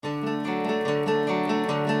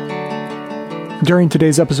During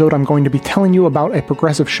today's episode, I'm going to be telling you about a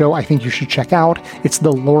progressive show I think you should check out. It's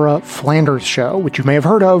the Laura Flanders Show, which you may have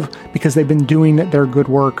heard of because they've been doing their good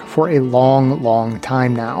work for a long, long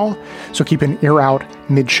time now. So keep an ear out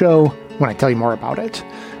mid-show when I tell you more about it.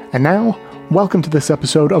 And now, welcome to this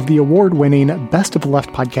episode of the award-winning Best of the Left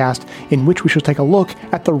podcast, in which we shall take a look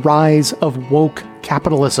at the rise of woke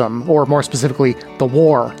capitalism, or more specifically, the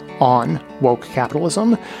war on woke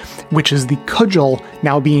capitalism, which is the cudgel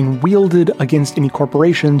now being wielded against any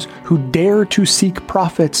corporations who dare to seek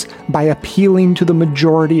profits by appealing to the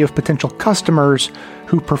majority of potential customers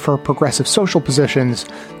who prefer progressive social positions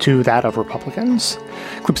to that of Republicans.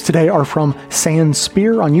 Clips today are from Sans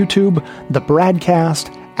Spear on YouTube, The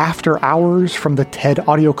Bradcast, After Hours from the TED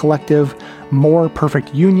Audio Collective, More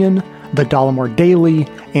Perfect Union, The Dollamore Daily,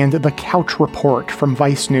 and The Couch Report from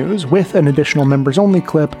Vice News, with an additional members-only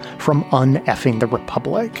clip from Uneffing the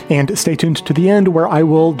Republic. And stay tuned to the end, where I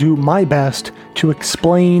will do my best to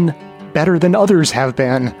explain, better than others have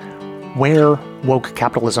been, where woke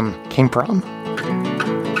capitalism came from.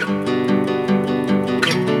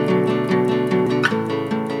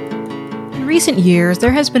 In recent years,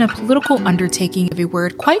 there has been a political undertaking of a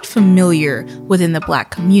word quite familiar within the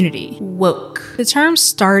Black community: woke. The term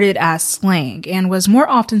started as slang and was more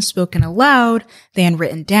often spoken aloud than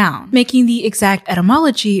written down, making the exact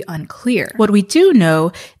etymology unclear. What we do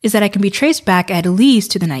know is that it can be traced back at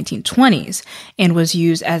least to the 1920s and was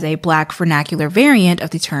used as a Black vernacular variant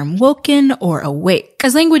of the term woken or awake.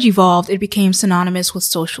 As language evolved, it became synonymous with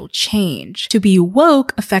social change. To be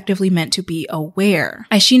woke effectively meant to be aware.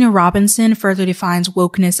 Ishina Robinson further defines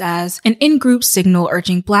wokeness as an in-group signal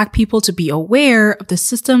urging Black people to be aware of the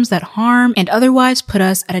systems that harm and otherwise put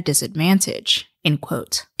us at a disadvantage. End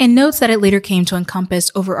quote. And notes that it later came to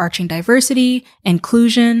encompass overarching diversity,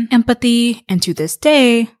 inclusion, empathy, and to this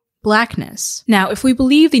day, Blackness. Now, if we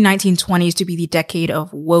believe the 1920s to be the decade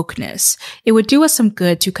of wokeness, it would do us some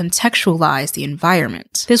good to contextualize the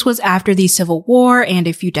environment. This was after the Civil War and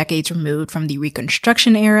a few decades removed from the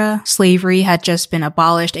Reconstruction era. Slavery had just been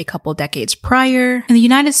abolished a couple decades prior, and the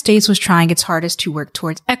United States was trying its hardest to work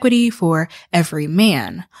towards equity for every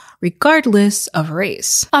man, regardless of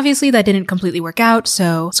race. Obviously, that didn't completely work out,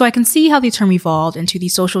 so I can see how the term evolved into the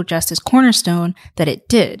social justice cornerstone that it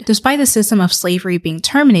did. Despite the system of slavery being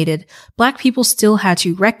terminated, Black people still had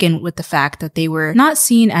to reckon with the fact that they were not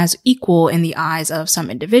seen as equal in the eyes of some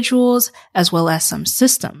individuals, as well as some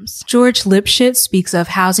systems. George Lipschitz speaks of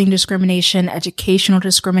housing discrimination, educational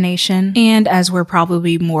discrimination, and, as we're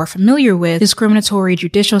probably more familiar with, discriminatory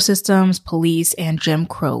judicial systems, police, and Jim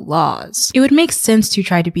Crow laws. It would make sense to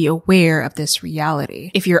try to be aware of this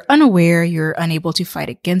reality. If you're unaware, you're unable to fight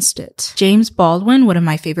against it. James Baldwin, one of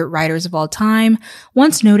my favorite writers of all time,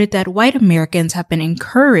 once noted that white Americans have been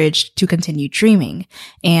encouraged to continue dreaming,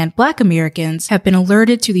 and Black Americans have been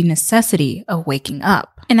alerted to the necessity of waking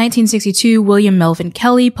up. In 1962, William Melvin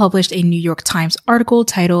Kelly published a New York Times article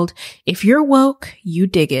titled, "If You're Woke, You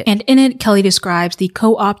Dig It." And in it, Kelly describes the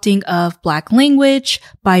co-opting of Black language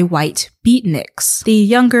by white beatniks, the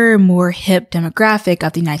younger, more hip demographic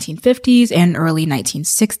of the 1950s and early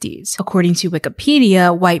 1960s. According to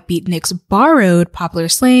Wikipedia, white beatniks borrowed popular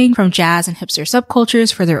slang from jazz and hipster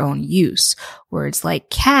subcultures for their own use. Words like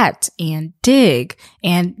cat and dig,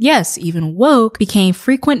 and yes, even woke, became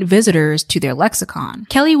frequent visitors to their lexicon.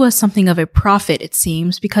 Kelly was something of a prophet, it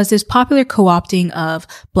seems, because this popular co-opting of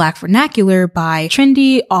Black vernacular by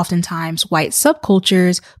trendy, oftentimes white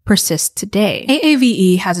subcultures persists today.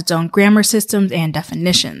 AAVE has its own grammar systems and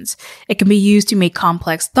definitions. It can be used to make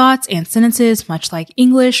complex thoughts and sentences much like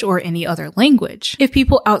English or any other language. If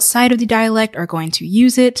people outside of the dialect are going to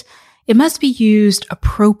use it, it must be used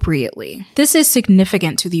appropriately. This is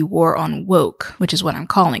significant to the war on woke, which is what I'm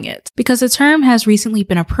calling it, because the term has recently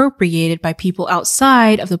been appropriated by people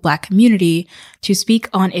outside of the Black community to speak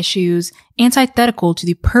on issues antithetical to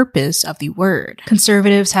the purpose of the word.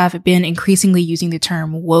 Conservatives have been increasingly using the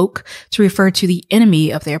term woke to refer to the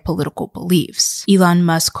enemy of their political beliefs. Elon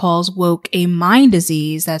Musk calls woke a mind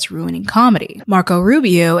disease that's ruining comedy. Marco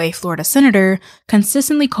Rubio, a Florida senator,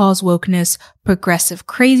 consistently calls wokeness progressive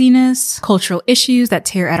craziness, cultural issues that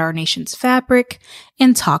tear at our nation's fabric,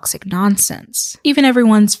 and toxic nonsense. Even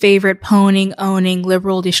everyone's favorite pwning, owning,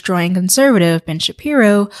 liberal destroying conservative, Ben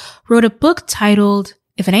Shapiro, wrote a book titled,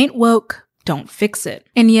 "If It Ain't Woke, Don't Fix It."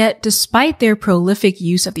 And yet, despite their prolific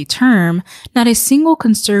use of the term, not a single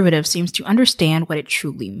conservative seems to understand what it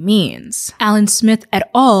truly means. Alan Smith et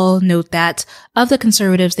al. Note that, of the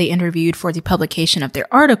conservatives they interviewed for the publication of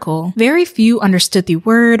their article, very few understood the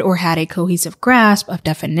word or had a cohesive grasp of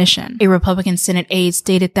definition. A Republican Senate aide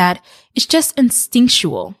stated that it's just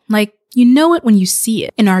instinctual, like You know it when you see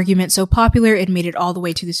it. An argument so popular it made it all the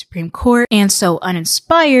way to the Supreme Court, and so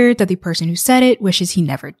uninspired that the person who said it wishes he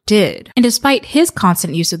never did. And despite his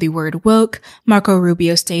constant use of the word woke, Marco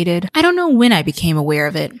Rubio stated, "I don't know when I became aware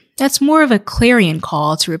of it. That's more of a clarion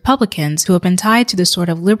call to Republicans who have been tied to the sort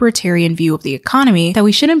of libertarian view of the economy that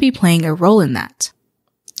we shouldn't be playing a role in that."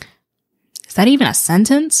 Is that even a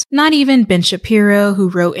sentence? Not even Ben Shapiro, who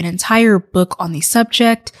wrote an entire book on the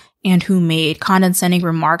subject, and who made condescending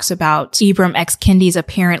remarks about Ibram X. Kendi's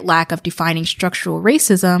apparent lack of defining structural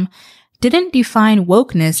racism, didn't define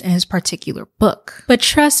wokeness in his particular book. But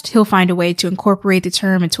trust he'll find a way to incorporate the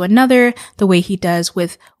term into another, the way he does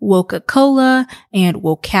with Woca-Cola and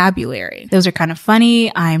vocabulary. Those are kind of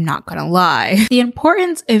funny, I'm not gonna lie. The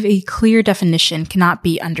importance of a clear definition cannot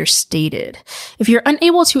be understated. If you're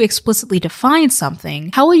unable to explicitly define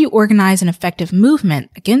something, how will you organize an effective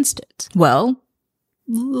movement against it? Well,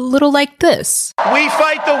 little like this. We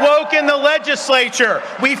fight the woke in the legislature.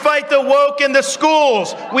 We fight the woke in the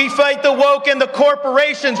schools. We fight the woke in the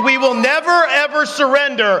corporations. We will never, ever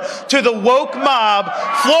surrender to the woke mob.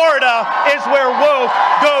 Florida is where woke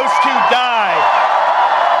goes to die.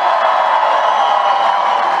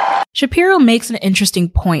 Shapiro makes an interesting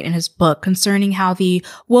point in his book concerning how the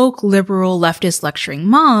woke liberal leftist lecturing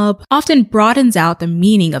mob often broadens out the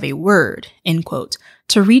meaning of a word, end quote,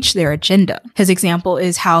 to reach their agenda. His example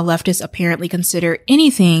is how leftists apparently consider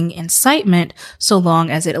anything incitement so long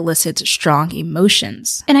as it elicits strong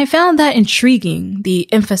emotions. And I found that intriguing,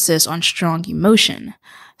 the emphasis on strong emotion.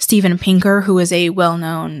 Steven Pinker, who is a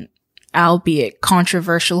well-known, albeit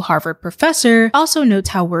controversial Harvard professor, also notes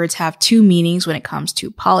how words have two meanings when it comes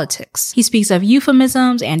to politics. He speaks of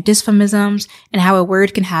euphemisms and dysphemisms, and how a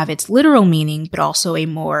word can have its literal meaning, but also a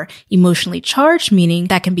more emotionally charged meaning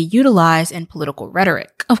that can be utilized in political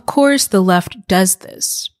rhetoric. Of course, the left does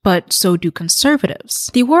this, but so do conservatives.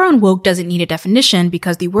 The war on woke doesn't need a definition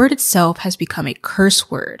because the word itself has become a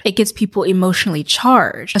curse word. It gets people emotionally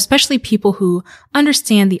charged, especially people who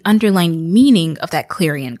understand the underlying meaning of that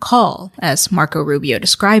clarion call, as Marco Rubio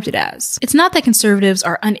described it as. It's not that conservatives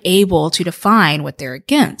are unable to define what they're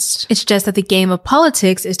against. It's just that the game of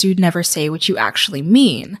politics is to never say what you actually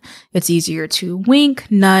mean. It's easier to wink,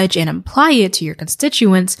 nudge, and imply it to your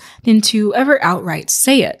constituents than to ever outright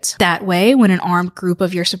say it. That way, when an armed group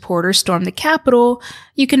of your supporters storm the Capitol,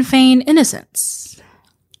 you can feign innocence.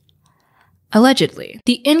 Allegedly.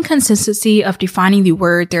 The inconsistency of defining the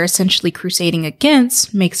word they're essentially crusading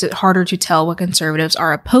against makes it harder to tell what conservatives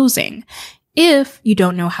are opposing, if you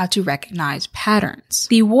don't know how to recognize patterns.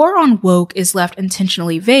 The war on woke is left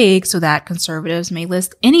intentionally vague so that conservatives may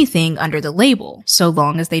list anything under the label, so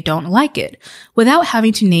long as they don't like it, without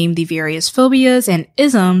having to name the various phobias and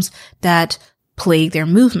isms that plague their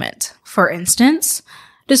movement. For instance,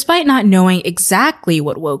 despite not knowing exactly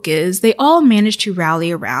what woke is, they all manage to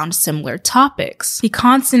rally around similar topics. The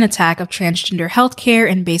constant attack of transgender healthcare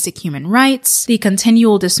and basic human rights, the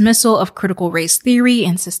continual dismissal of critical race theory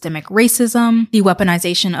and systemic racism, the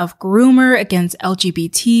weaponization of groomer against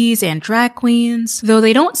LGBTs and drag queens. Though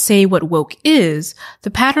they don't say what woke is,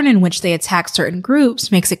 the pattern in which they attack certain groups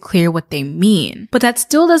makes it clear what they mean. But that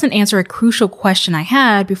still doesn't answer a crucial question I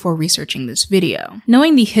had before researching this video.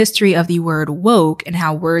 Knowing the history of the word woke and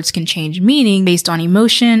how words can change meaning based on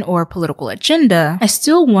emotion or political agenda, I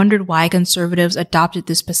still wondered why conservatives adopted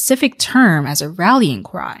this specific term as a rallying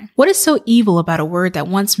cry. What is so evil about a word that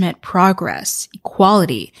once meant progress,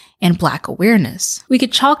 equality, and Black awareness? We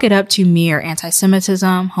could chalk it up to mere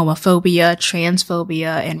anti-Semitism, homophobia,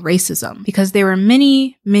 transphobia, and racism, because there are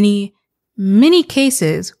many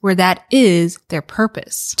cases where that is their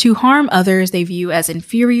purpose, to harm others they view as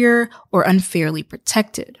inferior or unfairly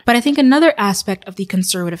protected. But I think another aspect of the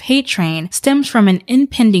conservative hate train stems from an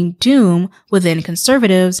impending doom within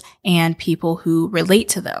conservatives and people who relate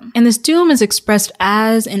to them. And this doom is expressed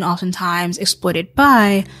as, and oftentimes exploited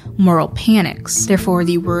by, moral panics. Therefore,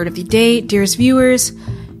 the word of the day, dearest viewers,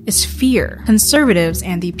 is fear. Conservatives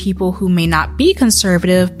and the people who may not be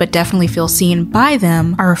conservative but definitely feel seen by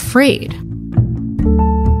them are afraid.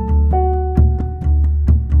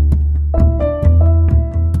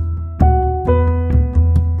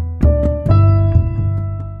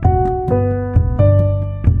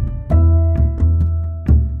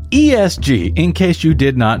 ESG, in case you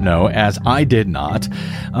did not know, as I did not,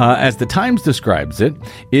 as the Times describes it,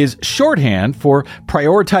 is shorthand for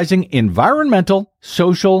prioritizing environmental,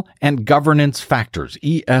 social, and governance factors,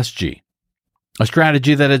 ESG. A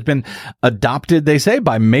strategy that has been adopted, they say,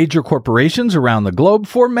 by major corporations around the globe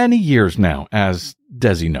for many years now, as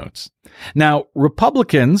Desi notes. Now,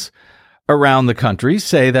 Republicans around the country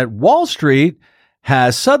say that Wall Street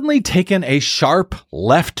has suddenly taken a sharp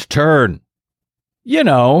left turn. You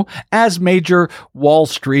know, as major Wall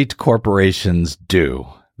Street corporations do,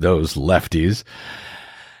 those lefties.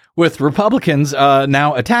 With Republicans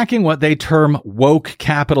now attacking what they term woke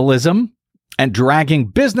capitalism and dragging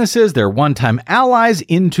businesses, their one-time allies,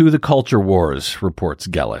 into the culture wars, reports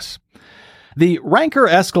Gellis. The rancor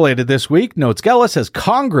escalated this week, notes Gellis, as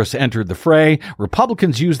Congress entered the fray.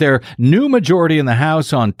 Republicans used their new majority in the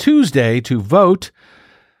House on Tuesday to vote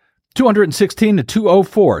 216 to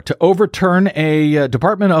 204 to overturn a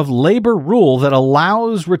Department of Labor rule that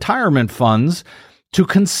allows retirement funds to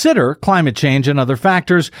consider climate change and other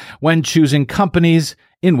factors when choosing companies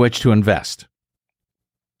in which to invest.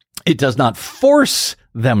 It does not force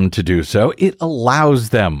them to do so. It allows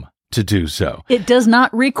them to do so. It does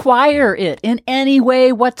not require it in any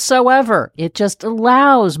way whatsoever. It just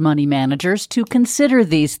allows money managers to consider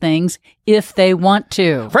these things if they want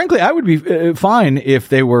to. Frankly, I would be fine if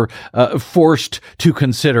they were forced to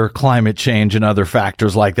consider climate change and other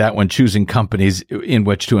factors like that when choosing companies in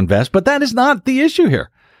which to invest. But that is not the issue here.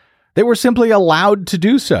 They were simply allowed to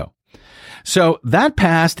do so. So that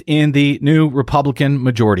passed in the new Republican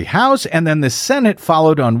majority House, and then the Senate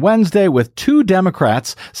followed on Wednesday with two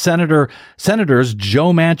Democrats, Senators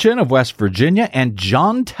Joe Manchin of West Virginia and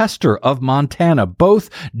John Tester of Montana, both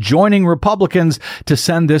joining Republicans to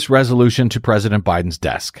send this resolution to President Biden's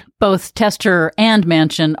desk. Both Tester and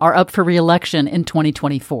Manchin are up for re-election in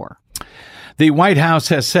 2024. The White House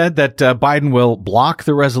has said that Biden will block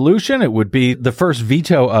the resolution. It would be the first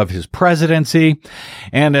veto of his presidency.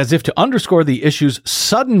 And as if to underscore the issue's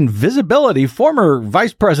sudden visibility, former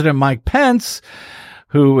Vice President Mike Pence,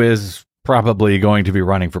 who is probably going to be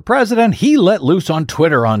running for president, he let loose on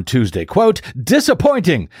Twitter on Tuesday, quote,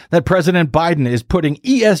 "Disappointing that President Biden is putting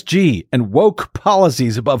ESG and woke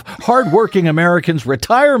policies above hardworking Americans'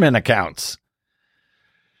 retirement accounts.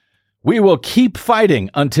 We will keep fighting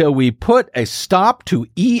until we put a stop to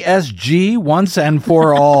ESG once and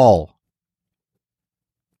for all."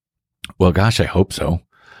 Well, gosh, I hope so.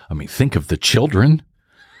 I mean, think of the children.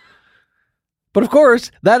 But of course,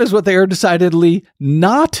 that is what they are decidedly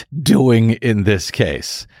not doing in this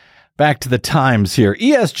case. Back to the Times here.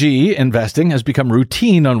 ESG investing has become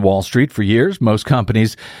routine on Wall Street for years. Most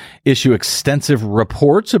companies issue extensive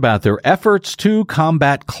reports about their efforts to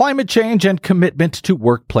combat climate change and commitment to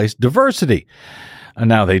workplace diversity. And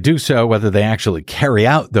now they do so whether they actually carry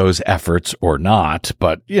out those efforts or not.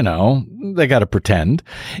 But, you know, they got to pretend.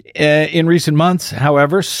 In recent months,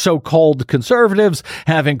 however, so-called conservatives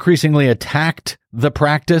have increasingly attacked the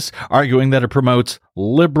practice, arguing that it promotes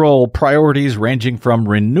liberal priorities ranging from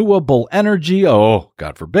renewable energy, oh,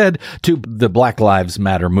 God forbid, to the Black Lives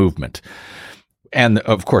Matter movement. And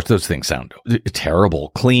of course, those things sound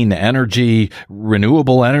terrible. Clean energy,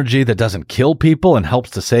 renewable energy that doesn't kill people and helps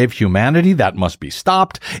to save humanity, that must be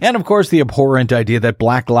stopped. And of course, the abhorrent idea that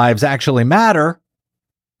Black lives actually matter.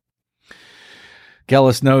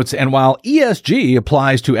 Gellis notes, and while ESG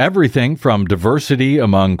applies to everything from diversity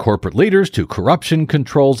among corporate leaders to corruption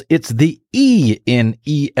controls, it's the E in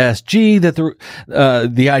ESG that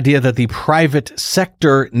the idea that the private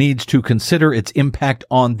sector needs to consider its impact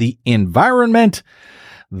on the environment,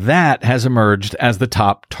 that has emerged as the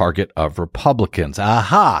top target of Republicans.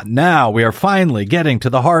 Aha! Now we are finally getting to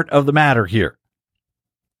the heart of the matter here.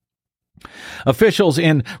 Officials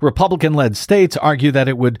in Republican-led states argue that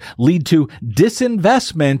it would lead to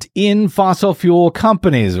disinvestment in fossil fuel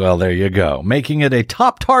companies. Well, there you go, making it a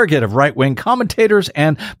top target of right-wing commentators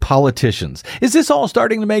and politicians. Is this all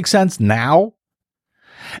starting to make sense now?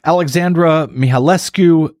 Alexandra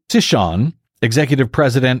Mihalescu-Cishon, executive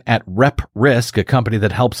president at Rep Risk, a company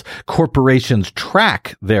that helps corporations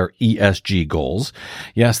track their ESG goals.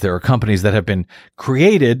 Yes, there are companies that have been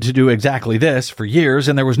created to do exactly this for years,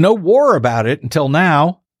 and there was no war about it until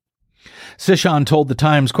now. Cishon told the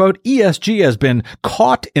Times, quote, ESG has been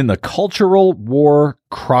caught in the cultural war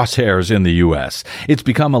crosshairs in the U.S. It's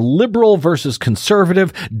become a liberal versus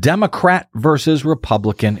conservative, Democrat versus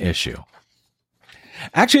Republican issue.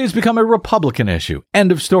 Actually, it's become a Republican issue.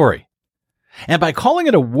 End of story. And by calling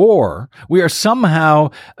it a war, we are somehow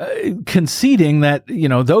conceding that, you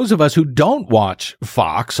know, those of us who don't watch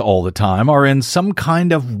Fox all the time are in some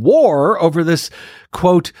kind of war over this,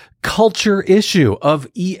 quote, culture issue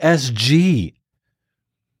of ESG.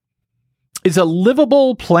 Is a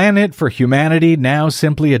livable planet for humanity now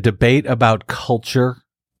simply a debate about culture?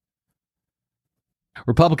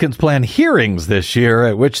 Republicans plan hearings this year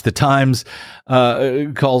at which the Times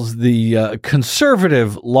calls the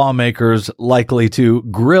conservative lawmakers likely to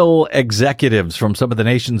grill executives from some of the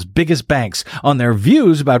nation's biggest banks on their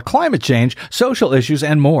views about climate change, social issues,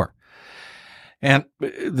 and more. And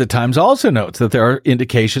the Times also notes that there are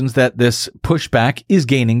indications that this pushback is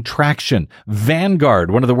gaining traction. Vanguard,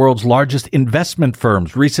 one of the world's largest investment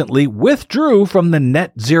firms, recently withdrew from the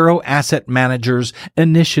Net Zero Asset Managers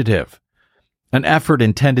Initiative, an effort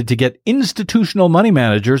intended to get institutional money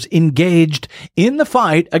managers engaged in the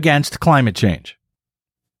fight against climate change.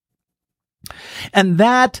 And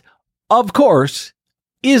that, of course,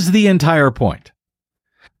 is the entire point.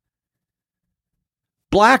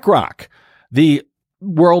 BlackRock, the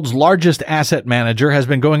world's largest asset manager, has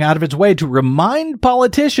been going out of its way to remind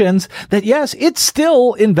politicians that, yes, it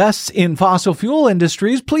still invests in fossil fuel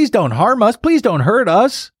industries. Please don't harm us. Please don't hurt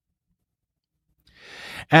us.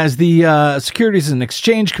 As the Securities and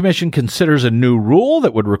Exchange Commission considers a new rule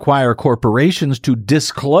that would require corporations to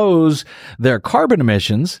disclose their carbon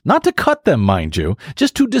emissions, not to cut them, mind you,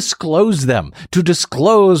 just to disclose them, to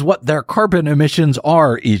disclose what their carbon emissions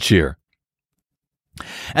are each year.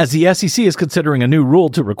 As the SEC is considering a new rule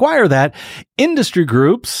to require that, industry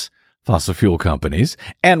groups, fossil fuel companies,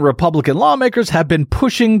 and Republican lawmakers have been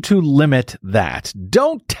pushing to limit that.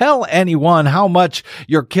 Don't tell anyone how much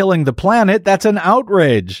you're killing the planet. That's an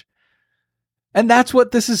outrage. And that's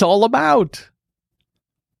what this is all about.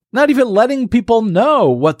 Not even letting people know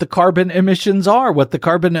what the carbon emissions are, what the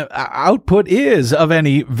carbon output is of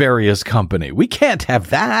any various company. We can't have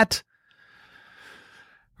that.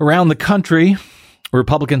 Around the country,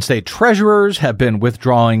 Republican state treasurers have been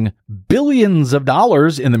withdrawing billions of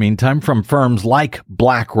dollars in the meantime from firms like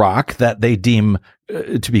BlackRock that they deem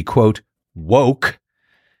to be, quote, woke,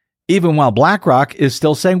 even while BlackRock is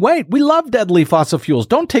still saying, wait, we love deadly fossil fuels.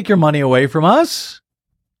 Don't take your money away from us.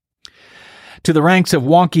 To the ranks of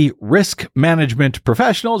wonky risk management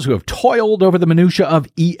professionals who have toiled over the minutia of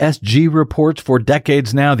ESG reports for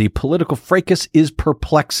decades now, the political fracas is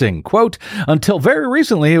perplexing. Quote, until very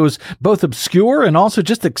recently, it was both obscure and also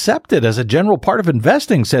just accepted as a general part of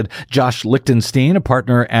investing, said Josh Lichtenstein, a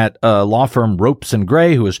partner at law firm Ropes &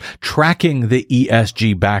 Gray, who is tracking the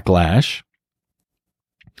ESG backlash.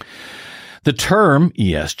 The term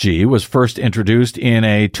ESG was first introduced in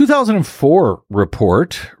a 2004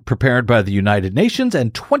 report prepared by the United Nations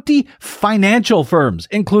and 20 financial firms,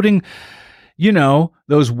 including, you know,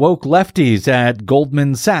 those woke lefties at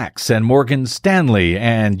Goldman Sachs and Morgan Stanley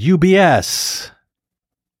and UBS.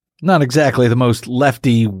 Not exactly the most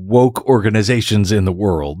lefty woke organizations in the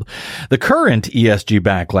world. The current ESG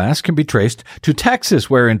backlash can be traced to Texas,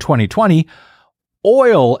 where in 2020,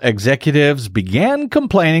 oil executives began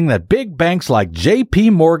complaining that big banks like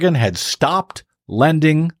J.P. Morgan had stopped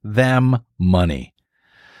lending them money.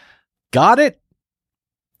 Got it?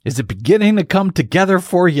 Is it beginning to come together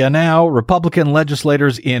for you now? Republican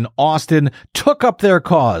legislators in Austin took up their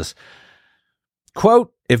cause.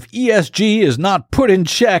 Quote, if ESG is not put in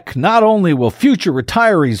check, not only will future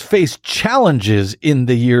retirees face challenges in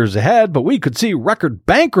the years ahead, but we could see record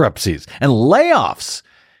bankruptcies and layoffs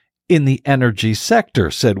in the energy sector,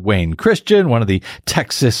 said Wayne Christian, one of the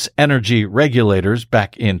Texas energy regulators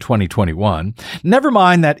back in 2021. Never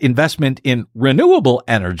mind that investment in renewable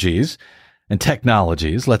energies and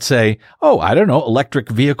technologies, let's say, electric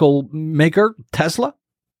vehicle maker Tesla,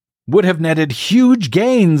 would have netted huge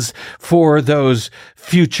gains for those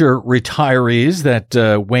future retirees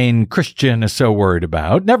that Wayne Christian is so worried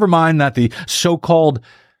about. Never mind that the so-called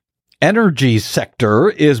energy sector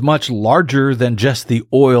is much larger than just the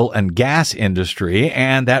oil and gas industry,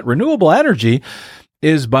 and that renewable energy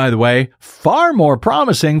is, by the way, far more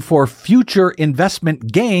promising for future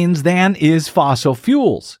investment gains than is fossil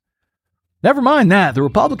fuels. Never mind that, the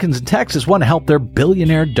Republicans in Texas want to help their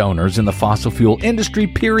billionaire donors in the fossil fuel industry,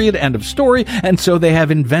 period, end of story, and so they have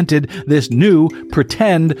invented this new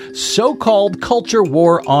pretend so-called culture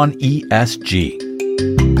war on ESG.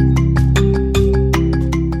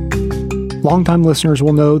 Longtime listeners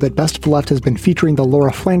will know that Best of Left has been featuring the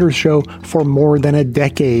Laura Flanders Show for more than a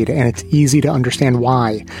decade, and it's easy to understand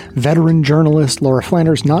why. Veteran journalist Laura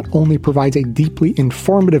Flanders not only provides a deeply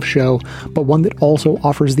informative show, but one that also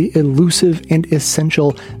offers the elusive and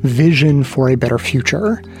essential vision for a better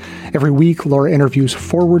future. Every week, Laura interviews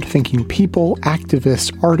forward-thinking people,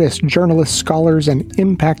 activists, artists, journalists, scholars, and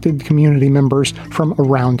impacted community members from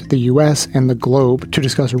around the U.S. and the globe to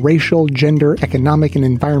discuss racial, gender, economic, and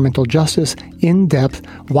environmental justice in depth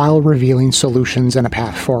while revealing solutions and a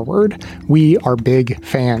path forward. We are big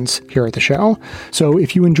fans here at the show. So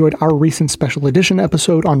if you enjoyed our recent special edition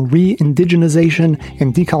episode on re-indigenization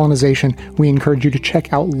and decolonization, we encourage you to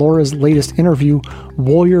check out Laura's latest interview,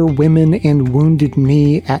 Warrior Women and Wounded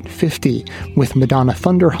Knee at 50, with Madonna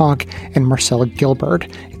Thunderhawk and Marcella Gilbert.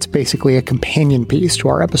 It's basically a companion piece to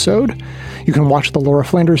our episode. You can watch The Laura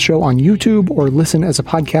Flanders Show on YouTube or listen as a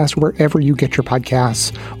podcast wherever you get your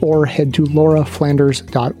podcasts, or head to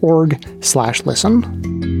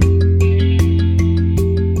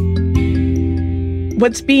lauraflanders.org/listen.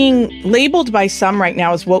 What's being labeled by some right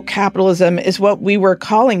now as woke capitalism is what we were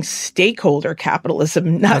calling stakeholder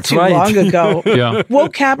capitalism not too long ago. Yeah.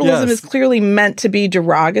 Woke capitalism is clearly meant to be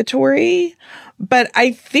derogatory, but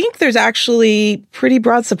I think there's actually pretty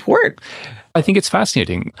broad support. I think it's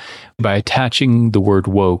fascinating. By attaching the word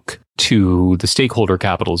woke to the stakeholder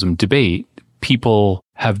capitalism debate, people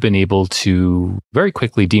have been able to very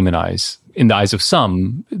quickly demonize, in the eyes of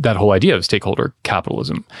some, that whole idea of stakeholder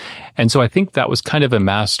capitalism. And so I think that was kind of a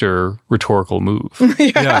master rhetorical move.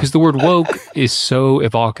 Because the word woke is so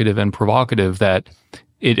evocative and provocative that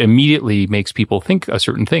it immediately makes people think a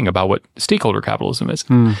certain thing about what stakeholder capitalism is.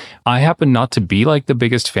 I happen not to be like the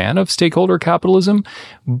biggest fan of stakeholder capitalism,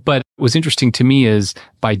 but what's interesting to me is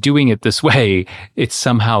by doing it this way, it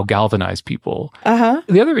somehow galvanized people.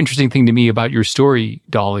 The other interesting thing to me about your story,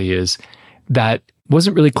 Dolly, is that it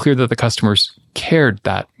wasn't really clear that the customers cared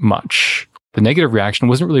that much. The negative reaction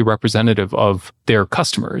wasn't really representative of their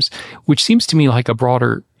customers, which seems to me like a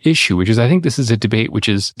broader issue, which is I think this is a debate which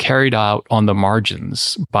is carried out on the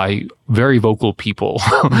margins by very vocal people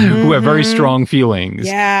who have very strong feelings.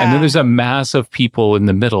 And then there's a mass of people in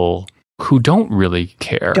the middle who don't really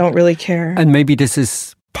care. And maybe this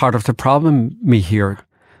is part of the problem we hear.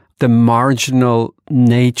 The marginal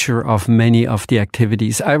nature of many of the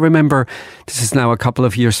activities. I remember, this is now a couple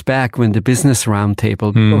of years back, when the Business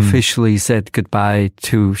Roundtable officially said goodbye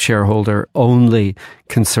to shareholder-only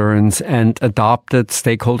concerns and adopted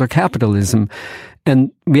stakeholder capitalism.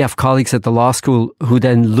 And we have colleagues at the law school who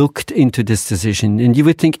then looked into this decision. And you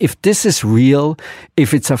would think, if this is real,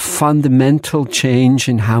 if it's a fundamental change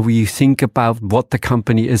in how we think about what the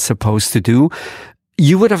company is supposed to do,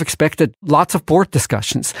 you would have expected lots of board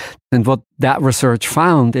discussions. And what that research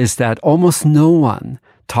found is that almost no one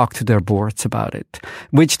talked to their boards about it,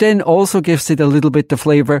 which then also gives it a little bit the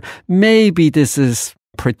flavor. Maybe this is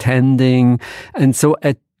pretending. And so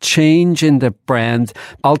a change in the brand,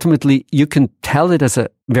 ultimately, you can tell it as a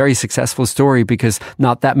very successful story because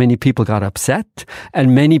not that many people got upset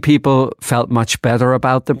and many people felt much better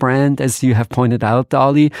about the brand, as you have pointed out,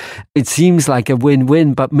 Dolly. It seems like a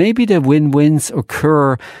win-win, but maybe the win-wins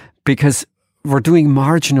occur because we're doing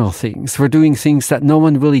marginal things. We're doing things that no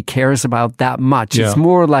one really cares about that much. It's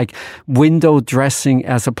more like window dressing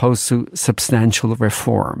as opposed to substantial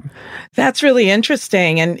reform. That's really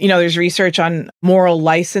interesting. And, you know, there's research on moral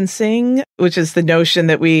licensing, which is the notion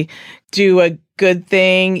that we do a good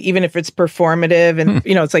thing, even if it's performative. And,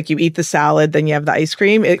 you know, it's like you eat the salad, then you have the ice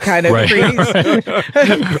cream. It kind of creates.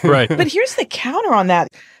 But here's the counter on that.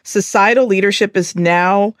 Societal leadership is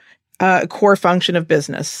now a core function of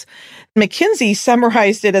business. McKinsey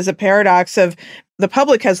summarized it as a paradox of the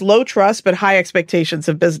public has low trust but high expectations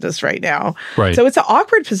of business right now. So it's an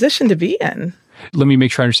awkward position to be in. Let me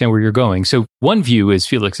make sure I understand where you're going. So one view is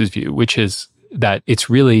Felix's view, which is that it's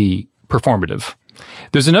really performative.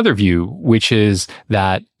 There's another view, which is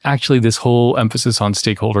that actually this whole emphasis on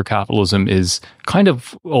stakeholder capitalism is kind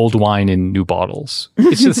of old wine in new bottles.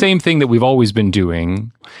 It's the same thing that we've always been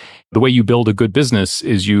doing. The way you build a good business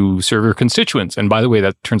is you serve your constituents. And by the way,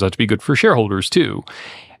 that turns out to be good for shareholders too.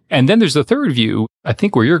 And then there's the third view, I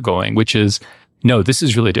think where you're going, which is, no, this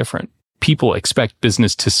is really different. People expect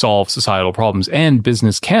business to solve societal problems, and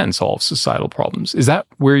business can solve societal problems. Is that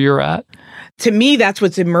where you're at? To me, that's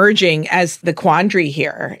what's emerging as the quandary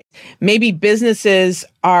here. Maybe businesses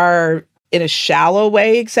are in a shallow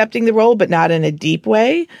way accepting the role, but not in a deep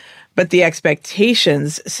way. But the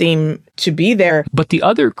expectations seem to be there. But the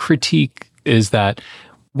other critique is that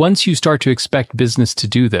once you start to expect business to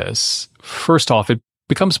do this, first off, it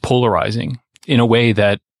becomes polarizing in a way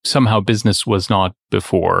that somehow business was not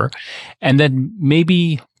before. And then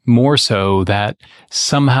maybe more so that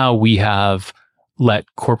somehow we have let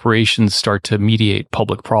corporations start to mediate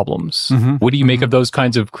public problems. What do you make of those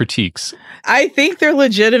kinds of critiques? I think they're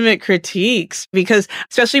legitimate critiques because,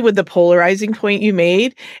 especially with the polarizing point you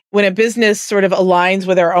made, when a business sort of aligns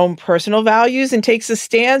with our own personal values and takes a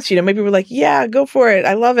stance, you know, maybe we're like, yeah, go for it.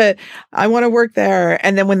 I love it. I want to work there.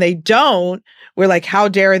 And then when they don't, we're like, how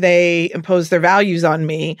dare they impose their values on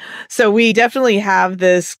me? So we definitely have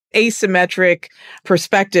this asymmetric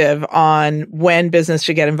perspective on when business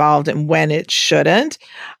should get involved and when it shouldn't.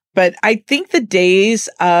 But I think the days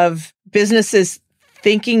of businesses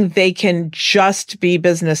thinking they can just be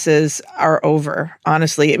businesses are over,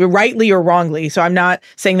 honestly, rightly or wrongly. So I'm not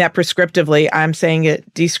saying that prescriptively. I'm saying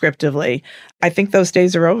it descriptively. I think those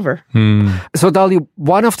days are over. So, Dolly,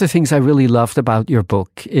 one of the things I really loved about your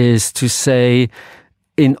book is to say,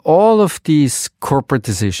 in all of these corporate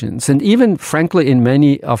decisions, and even frankly, in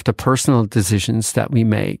many of the personal decisions that we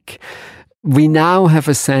make, we now have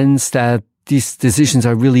a sense that these decisions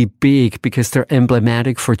are really big because they're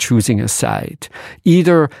emblematic for choosing a side.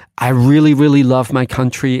 Either I really, really love my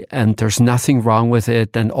country and there's nothing wrong with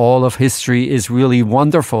it and all of history is really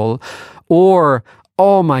wonderful, or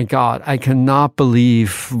oh my God, I cannot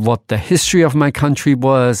believe what the history of my country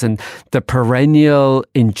was and the perennial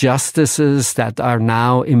injustices that are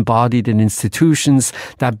now embodied in institutions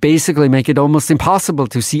that basically make it almost impossible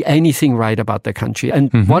to see anything right about the country.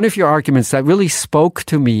 And one of your arguments that really spoke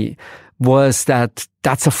to me was that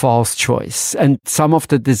that's a false choice. And some of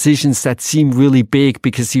the decisions that seem really big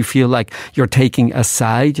because you feel like you're taking a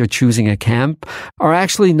side, you're choosing a camp, are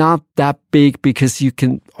actually not that big because you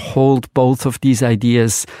can hold both of these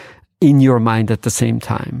ideas in your mind at the same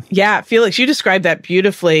time. Yeah, Felix, you described that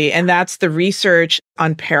beautifully. And that's the research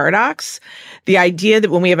on paradox. The idea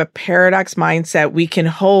that when we have a paradox mindset, we can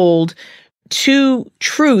hold two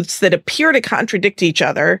truths that appear to contradict each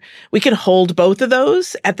other. We can hold both of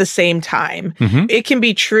those at the same time. It can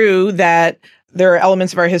be true that there are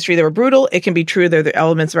elements of our history that were brutal. It can be true there are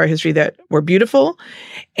elements of our history that were beautiful.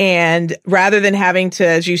 And rather than having to,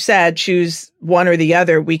 as you said, choose one or the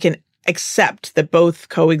other, we can accept that both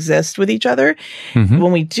coexist with each other.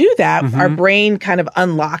 When we do that, our brain kind of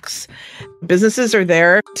unlocks. Businesses are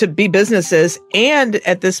there to be businesses. And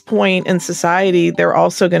at this point in society, they're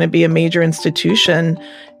also going to be a major institution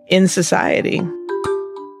in society.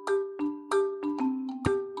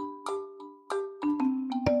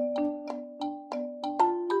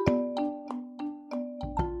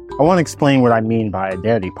 I want to explain what I mean by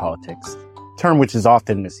identity politics, a term which is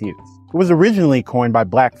often misused. It was originally coined by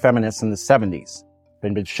Black feminists in the 70s,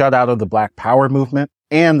 then been shut out of the Black Power movement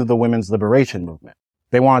and the women's liberation movement.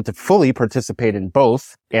 They wanted to fully participate in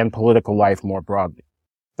both and political life more broadly.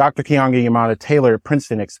 Dr. Keeanga-Yamahtta Taylor at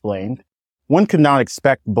Princeton explained, one could not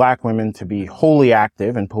expect Black women to be wholly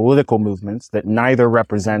active in political movements that neither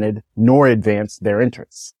represented nor advanced their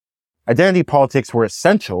interests. Identity politics were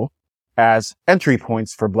essential as entry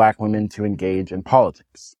points for Black women to engage in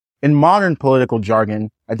politics. In modern political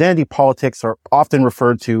jargon, identity politics are often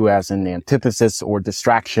referred to as an antithesis or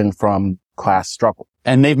distraction from class struggle.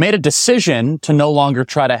 And they've made a decision to no longer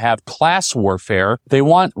try to have class warfare. They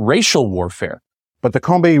want racial warfare. But the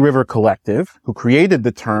Combahee River Collective, who created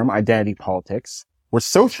the term identity politics, were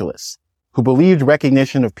socialists who believed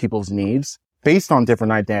recognition of people's needs based on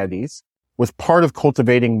different identities was part of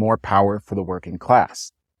cultivating more power for the working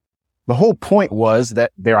class. The whole point was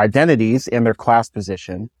that their identities and their class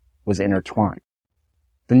position was intertwined.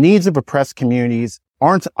 The needs of oppressed communities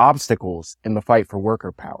aren't obstacles in the fight for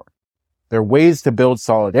worker power. They're ways to build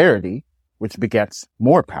solidarity, which begets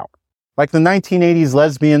more power. Like the 1980s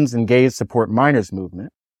lesbians and gays support minors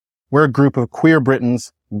movement, we're a group of queer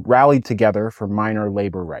Britons rallied together for minor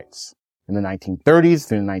labor rights. In the 1930s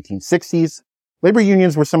through the 1960s, labor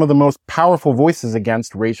unions were some of the most powerful voices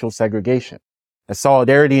against racial segregation. As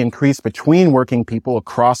solidarity increased between working people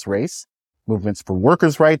across race, movements for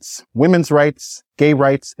workers' rights, women's rights, gay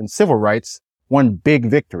rights, and civil rights won big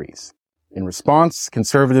victories. In response,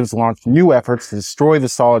 conservatives launched new efforts to destroy the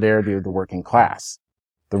solidarity of the working class.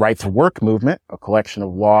 The Right to Work movement, a collection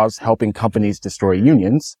of laws helping companies destroy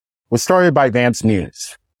unions, was started by Vance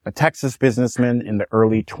Muse, a Texas businessman in the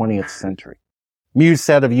early 20th century. Muse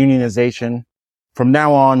said of unionization, "From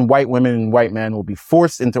now on, white women and white men will be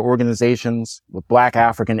forced into organizations with Black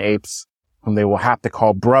African apes whom they will have to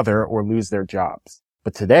call brother or lose their jobs."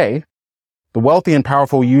 But today, the wealthy and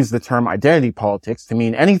powerful use the term identity politics to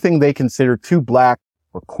mean anything they consider too Black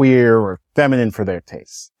or queer or feminine for their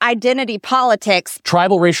tastes. Identity politics.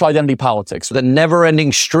 Tribal racial identity politics. The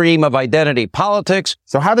never-ending stream of identity politics.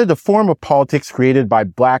 So how did a form of politics created by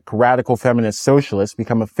Black radical feminist socialists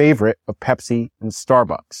become a favorite of Pepsi and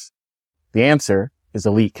Starbucks? The answer is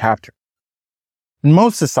elite capture. In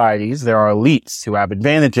most societies, there are elites who have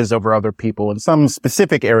advantages over other people in some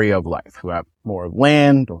specific area of life, who have more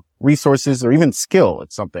land or resources or even skill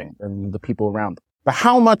at something than the people around them. But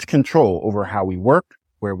how much control over how we work,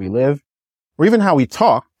 where we live, or even how we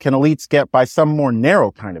talk can elites get by some more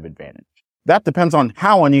narrow kind of advantage? That depends on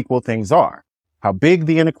how unequal things are. how big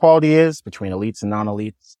the inequality is between elites and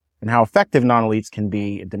non-elites, and how effective non-elites can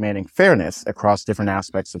be in demanding fairness across different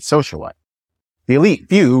aspects of social life. The elite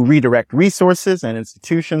few redirect resources and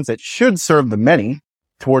institutions that should serve the many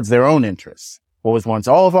towards their own interests. What was once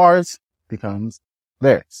all of ours becomes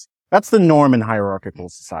theirs. That's the norm in hierarchical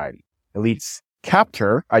society. Elites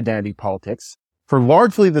capture identity politics for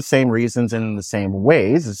largely the same reasons and in the same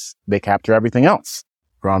ways as they capture everything else,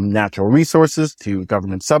 from natural resources to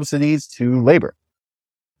government subsidies to labor.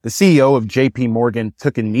 The CEO of JP Morgan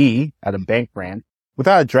took a knee at a bank grant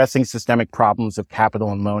without addressing systemic problems of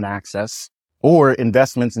capital and loan access or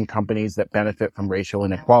investments in companies that benefit from racial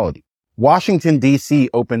inequality. Washington, D.C.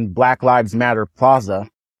 opened Black Lives Matter Plaza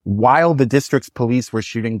while the district's police were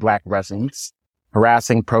shooting black residents,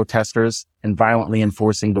 harassing protesters, and violently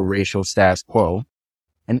enforcing the racial status quo.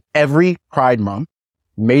 And every Pride Month,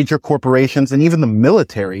 major corporations and even the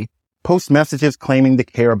military post messages claiming to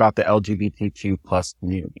care about the LGBTQ plus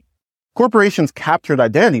community. Corporations captured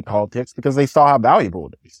identity politics because they saw how valuable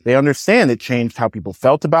it is. They understand it changed how people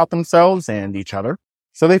felt about themselves and each other,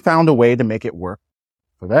 so they found a way to make it work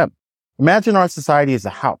for them. Imagine our society as a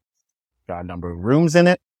house. Got a number of rooms in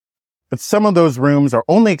it, but some of those rooms are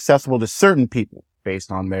only accessible to certain people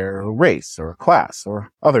based on their race or class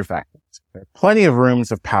or other factors. There are plenty of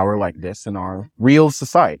rooms of power like this in our real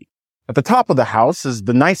society. At the top of the house is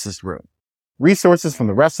the nicest room. Resources from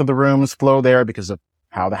the rest of the rooms flow there because of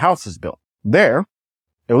how the house is built. There,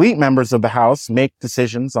 elite members of the house make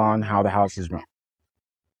decisions on how the house is run.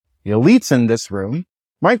 The elites in this room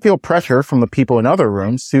might feel pressure from the people in other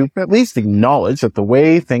rooms to at least acknowledge that the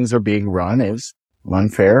way things are being run is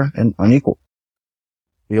unfair and unequal.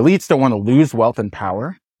 The elites don't want to lose wealth and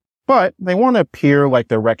power, but they want to appear like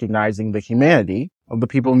they're recognizing the humanity of the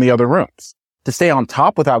people in the other rooms. To stay on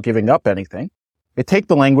top without giving up anything, they take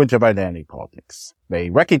the language of identity politics. They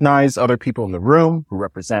recognize other people in the room who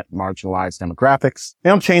represent marginalized demographics. They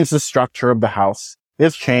don't change the structure of the house. They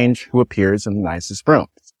just change who appears in the nicest rooms.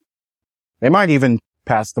 They might even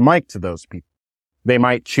pass the mic to those people. They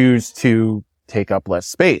might choose to take up less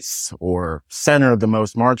space or center the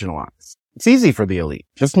most marginalized. It's easy for the elite.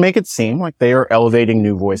 Just make it seem like they are elevating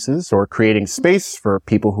new voices or creating space for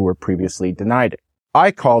people who were previously denied it.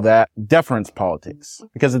 I call that deference politics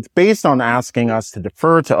because it's based on asking us to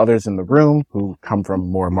defer to others in the room who come from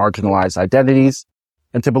more marginalized identities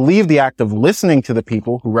and to believe the act of listening to the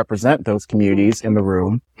people who represent those communities in the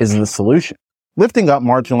room is the solution. Lifting up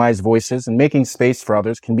marginalized voices and making space for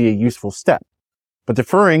others can be a useful step, but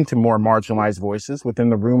deferring to more marginalized voices within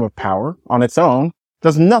the room of power on its own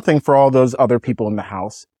does nothing for all those other people in the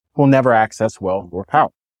house who will never access wealth or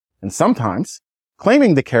power. And sometimes,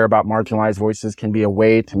 claiming to care about marginalized voices can be a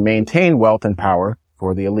way to maintain wealth and power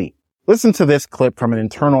for the elite. Listen to this clip from an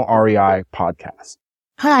internal REI podcast.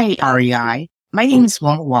 Hi, REI. My name is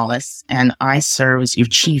Wilma Wallace, and I serve as your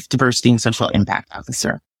Chief Diversity and Social Impact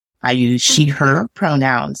Officer. I use she, her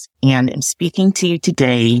pronouns, and am speaking to you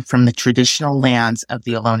today from the traditional lands of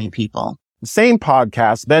the Ohlone people. The same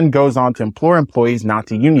podcast then goes on to implore employees not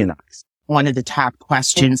to unionize. One of the top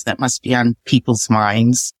questions that must be on people's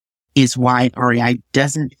minds is why REI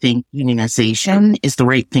doesn't think unionization is the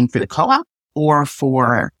right thing for the co-op or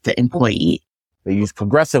for the employee. They use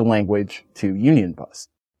progressive language to union bust.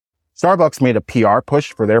 Starbucks made a PR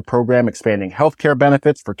push for their program expanding healthcare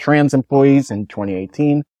benefits for trans employees in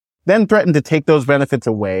 2018, then threatened to take those benefits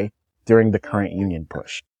away during the current union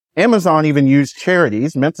push. Amazon even used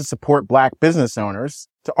charities meant to support Black business owners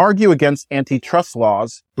to argue against antitrust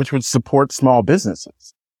laws, which would support small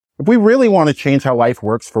businesses. If we really want to change how life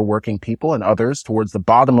works for working people and others towards the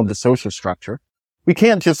bottom of the social structure, we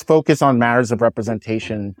can't just focus on matters of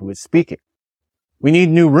representation who is speaking. We need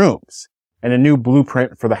new rooms and a new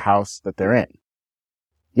blueprint for the house that they're in.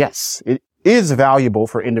 Yes, it is valuable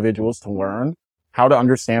for individuals to learn how to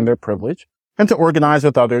understand their privilege and to organize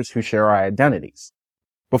with others who share our identities.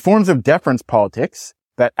 But forms of deference politics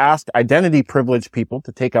that ask identity privileged people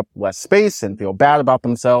to take up less space and feel bad about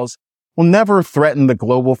themselves will never threaten the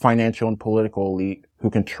global financial and political elite who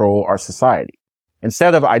control our society.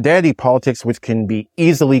 Instead of identity politics, which can be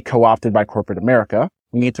easily co-opted by corporate America,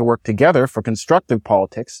 we need to work together for constructive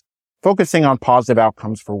politics, focusing on positive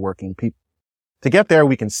outcomes for working people. To get there,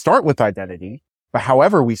 we can start with identity, but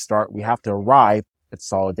however we start, we have to arrive at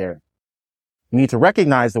solidarity. We need to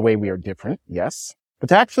recognize the way we are different, yes, but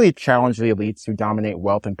to actually challenge the elites who dominate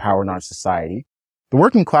wealth and power in our society, the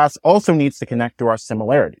working class also needs to connect to our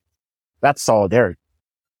similarity. That's solidarity.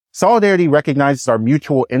 Solidarity recognizes our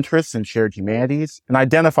mutual interests and shared humanities and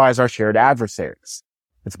identifies our shared adversaries.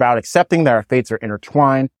 It's about accepting that our fates are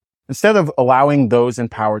intertwined instead of allowing those in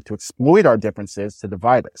power to exploit our differences to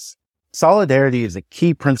divide us. Solidarity is a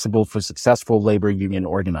key principle for successful labor union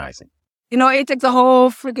organizing. It takes a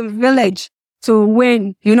whole freaking village to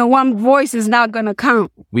win. One voice is not going to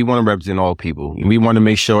count. We want to represent all people. We want to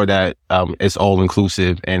make sure that it's all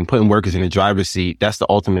inclusive, and putting workers in the driver's seat, that's the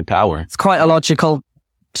ultimate power. It's quite illogical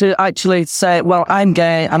to actually say, well, I'm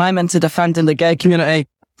gay and I'm into defending the gay community,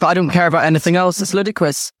 but I don't care about anything else. It's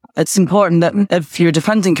ludicrous. It's important that if you're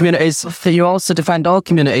defending communities, that you also defend all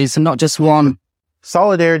communities and not just one.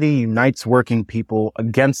 Solidarity unites working people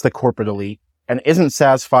against the corporate elite and isn't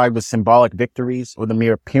satisfied with symbolic victories or the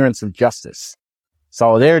mere appearance of justice.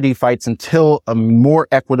 Solidarity fights until a more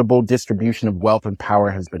equitable distribution of wealth and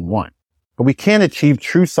power has been won. But we can't achieve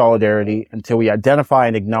true solidarity until we identify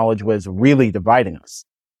and acknowledge what is really dividing us.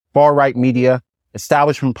 Far-right media,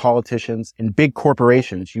 establishment politicians, and big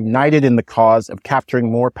corporations united in the cause of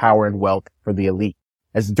capturing more power and wealth for the elite.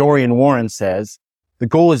 As Dorian Warren says, the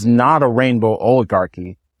goal is not a rainbow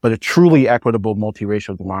oligarchy, but a truly equitable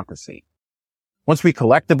multiracial democracy. Once we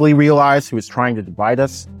collectively realize who is trying to divide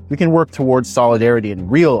us, we can work towards solidarity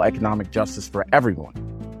and real economic justice for everyone,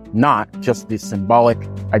 not just the symbolic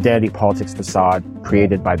identity politics facade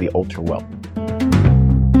created by the ultra-wealthy.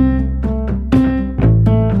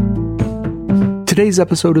 Today's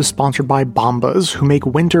episode is sponsored by Bombas, who make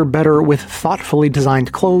winter better with thoughtfully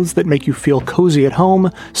designed clothes that make you feel cozy at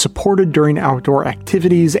home, supported during outdoor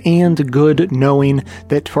activities, and good knowing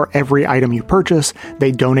that for every item you purchase,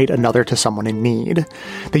 they donate another to someone in need.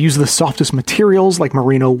 They use the softest materials like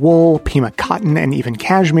merino wool, Pima cotton, and even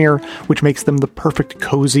cashmere, which makes them the perfect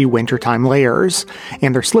cozy wintertime layers.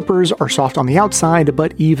 And their slippers are soft on the outside,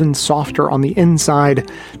 but even softer on the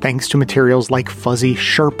inside, thanks to materials like fuzzy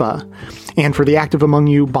Sherpa. And for the active among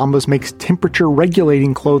you, Bombas makes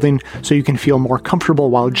temperature-regulating clothing so you can feel more comfortable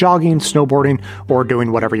while jogging, snowboarding, or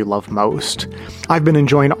doing whatever you love most. I've been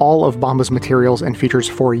enjoying all of Bombas materials and features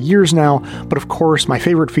for years now, but of course my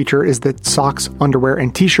favorite feature is that socks, underwear,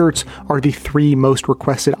 and t-shirts are the 3 most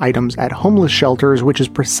requested items at homeless shelters, which is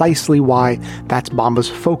precisely why that's Bombas'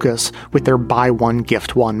 focus with their buy one,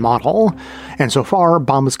 gift one model. And so far,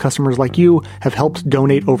 Bombas customers like you have helped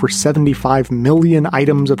donate over 75 million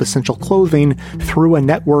items of essential clothing through a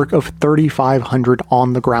network of 3,500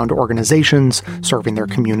 on-the-ground organizations serving their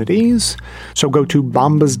communities. So go to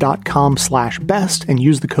bombas.com/best and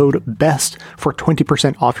use the code BEST for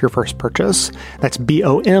 20% off your first purchase. That's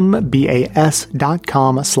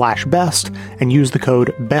BOMBAS.com/best and use the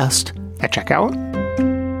code BEST at checkout.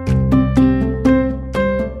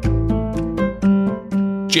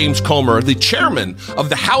 James Comer, the chairman of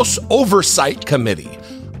the House Oversight Committee.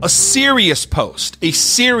 A serious post, a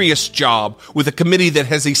serious job with a committee that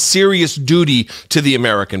has a serious duty to the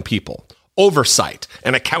American people. Oversight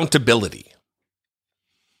and accountability.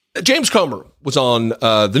 James Comer was on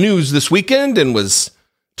the news this weekend and was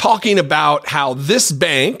talking about how this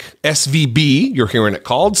bank, SVB, you're hearing it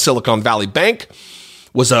called, Silicon Valley Bank,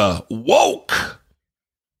 was a woke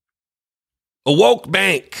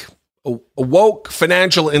bank, a woke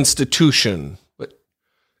financial institution.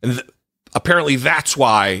 Apparently that's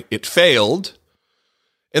why it failed.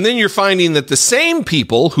 And then you're finding that the same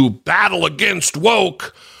people who battle against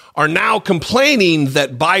woke are now complaining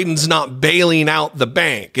that Biden's not bailing out the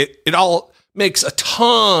bank. It all makes a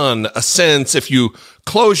ton of sense if you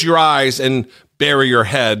close your eyes and bury your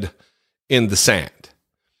head in the sand.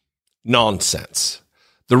 Nonsense.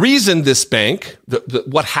 The reason this bank,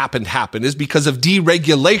 what happened is because of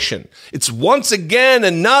deregulation. It's once again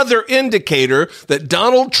another indicator that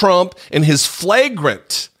Donald Trump and his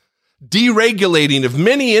flagrant deregulating of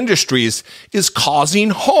many industries is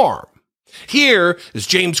causing harm. Here is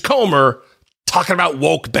James Comer talking about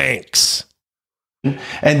woke banks.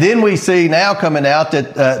 And then we see now coming out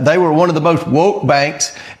that they were one of the most woke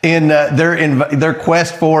banks in their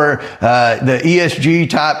quest for the ESG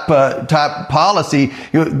type policy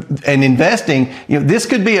and investing. This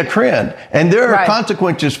could be a trend, and there are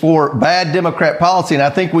consequences for bad Democrat policy. And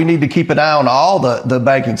I think we need to keep an eye on all the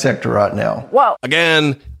banking sector right now. Well,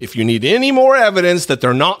 again, if you need any more evidence that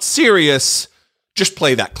they're not serious, just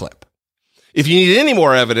play that clip. If you need any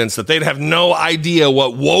more evidence that they'd have no idea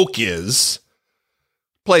what woke is,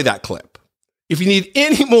 play that clip. If you need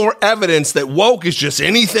any more evidence that woke is just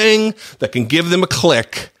anything that can give them a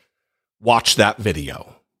click, watch that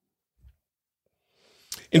video.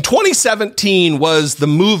 In 2017 was the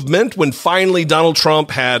movement when finally Donald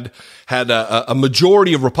Trump had a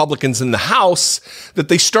majority of Republicans in the House, that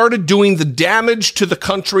they started doing the damage to the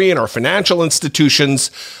country and our financial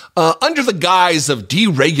institutions under the guise of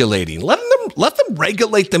deregulating. Let them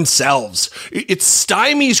regulate themselves. It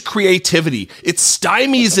stymies creativity. It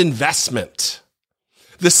stymies investment.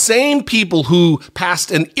 The same people who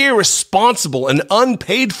passed an irresponsible and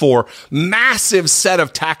unpaid for massive set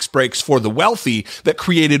of tax breaks for the wealthy that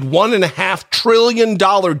created $1.5 trillion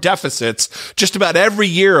deficits just about every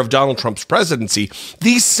year of Donald Trump's presidency.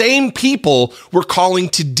 These same people were calling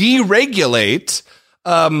to deregulate,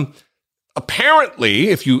 apparently,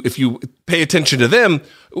 if you pay attention to them,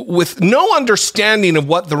 with no understanding of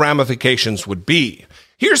what the ramifications would be.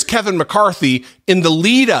 Here's Kevin McCarthy in the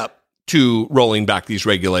lead up to rolling back these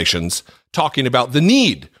regulations, talking about the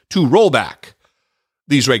need to roll back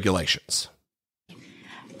these regulations.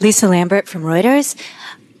 Lisa Lambert from Reuters.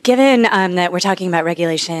 Given that we're talking about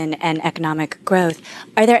regulation and economic growth,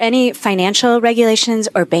 are there any financial regulations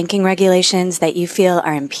or banking regulations that you feel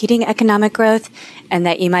are impeding economic growth and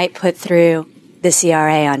that you might put through the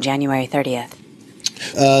CRA on January 30th?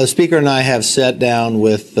 The Speaker and I have sat down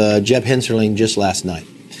with Jeb Hensarling just last night,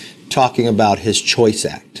 talking about his Choice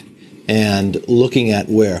Act and looking at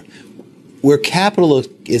where capital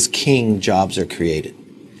is king, jobs are created.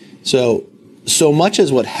 So much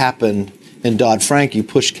as what happened in Dodd-Frank, you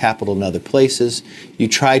push capital in other places. You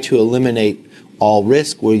try to eliminate all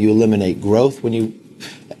risk where you eliminate growth when you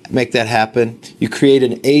make that happen. You create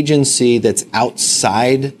an agency that's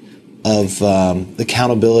outside of the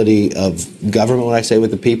accountability of government, when I say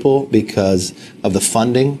with the people, because of the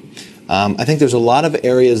funding. I think there's a lot of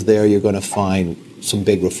areas there you're going to find some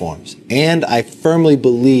big reforms. And I firmly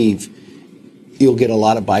believe you'll get a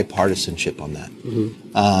lot of bipartisanship on that.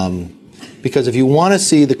 Mm-hmm. Because if you want to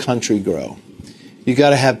see the country grow, you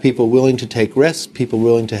got to have people willing to take risks, people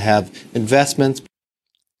willing to have investments.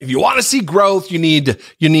 If you want to see growth, you need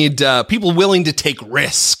people willing to take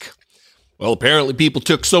risk. Well, apparently people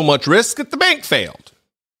took so much risk that the bank failed.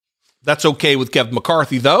 That's okay with Kevin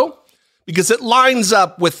McCarthy, though, because it lines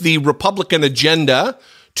up with the Republican agenda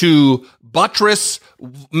to buttress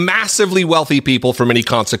massively wealthy people from any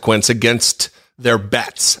consequence against their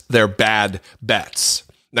bets, their bad bets.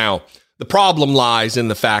 Now, the problem lies in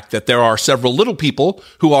the fact that there are several little people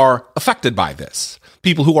who are affected by this.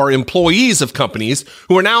 People who are employees of companies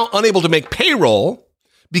who are now unable to make payroll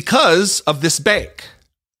because of this bank.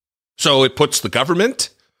 So it puts the government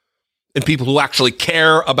and people who actually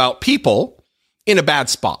care about people in a bad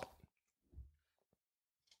spot.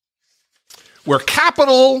 Where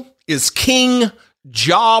capital is king,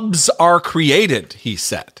 jobs are created, he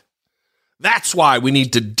said. That's why we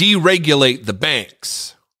need to deregulate the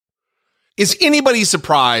banks. Is anybody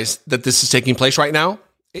surprised that this is taking place right now?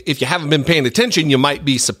 If you haven't been paying attention, you might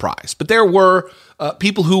be surprised. But there were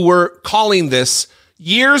people who were calling this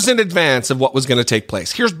years in advance of what was going to take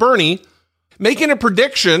place. Here's Bernie making a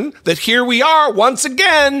prediction that here we are once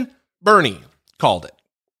again. Bernie called it.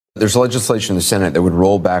 There's legislation in the Senate that would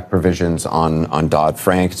roll back provisions on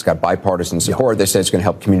Dodd-Frank. It's got bipartisan support. They say it's going to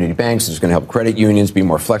help community banks. It's going to help credit unions be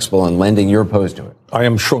more flexible in lending. You're opposed to it. I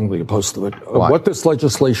am strongly opposed to it. Why? What this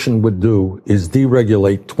legislation would do is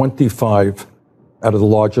deregulate 25 out of the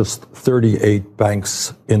largest 38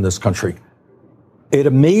 banks in this country. It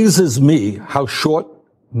amazes me how short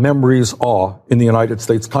memories are in the United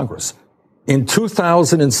States Congress. In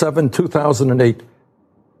 2007, 2008,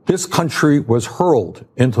 this country was hurled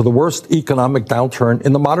into the worst economic downturn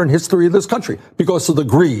in the modern history of this country because of the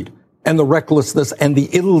greed and the recklessness and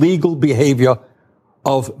the illegal behavior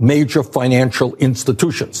of major financial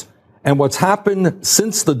institutions. And what's happened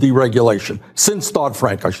since the deregulation, since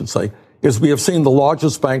Dodd-Frank, I should say, is we have seen the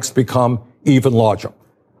largest banks become even larger.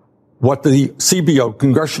 What the CBO,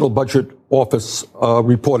 Congressional Budget Office,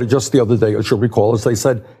 reported just the other day, as you'll recall, is they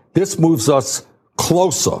said this moves us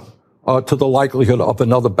closer to the likelihood of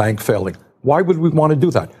another bank failing. Why would we want to do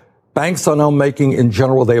that? Banks are now making, in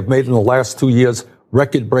general, they have made in the last 2 years,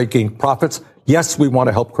 record-breaking profits. Yes, we want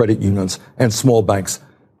to help credit unions and small banks,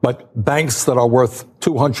 but banks that are worth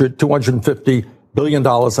 $250 billion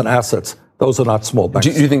in assets, those are not small banks.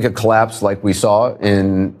 Do you think a collapse like we saw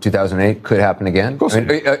in 2008 could happen again? Of course.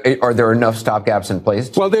 Are there enough stopgaps in place?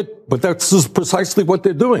 Well, but that's precisely what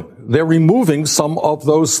they're doing. They're removing some of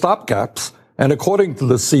those stopgaps. And according to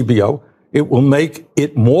the CBO, it will make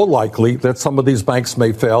it more likely that some of these banks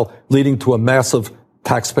may fail, leading to a massive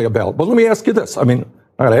taxpayer bailout. But let me ask you this. I mean,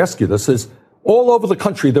 I got to ask you this is all over the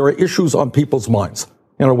country, there are issues on people's minds.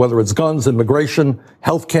 You know, whether it's guns, immigration,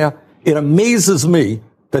 healthcare. It amazes me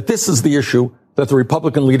that this is the issue that the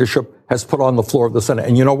Republican leadership has put on the floor of the Senate.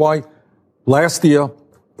 And you know why? Last year,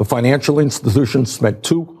 the financial institutions spent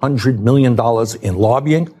 $200 million in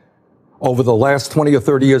lobbying. Over the last 20 or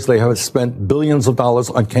 30 years, they have spent billions of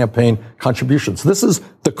dollars on campaign contributions. This is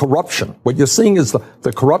the corruption. What you're seeing is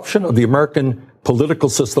the corruption of the American political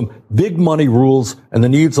system. Big money rules, and the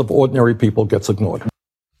needs of ordinary people gets ignored.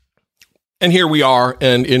 And here we are,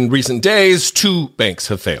 and in recent days, 2 banks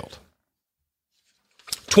have failed.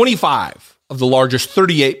 25 of the largest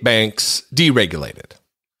 38 banks deregulated.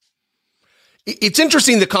 It's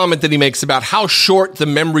interesting the comment that he makes about how short the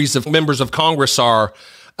memories of members of Congress are.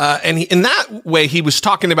 In that way, he was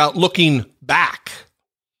talking about looking back.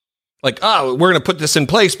 Like, oh, we're going to put this in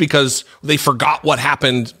place because they forgot what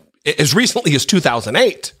happened as recently as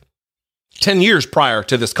 2008, 10 years prior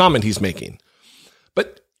to this comment he's making.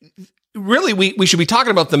 But really, we should be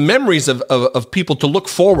talking about the memories of people to look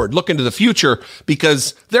forward, look into the future,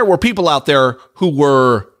 because there were people out there who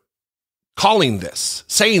were calling this,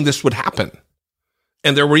 saying this would happen.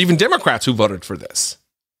 And there were even Democrats who voted for this.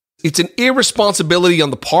 It's an irresponsibility on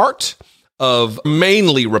the part of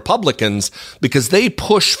mainly Republicans because they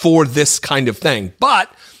push for this kind of thing.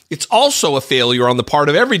 But it's also a failure on the part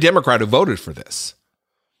of every Democrat who voted for this.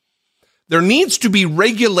 There needs to be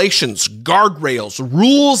regulations, guardrails,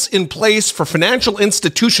 rules in place for financial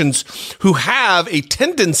institutions who have a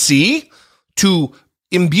tendency to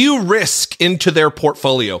imbue risk into their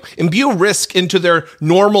portfolio, imbue risk into their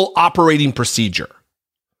normal operating procedure.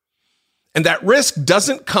 And that risk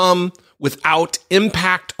doesn't come without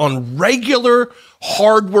impact on regular,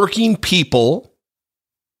 hardworking people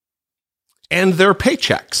and their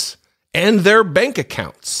paychecks and their bank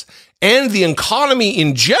accounts and the economy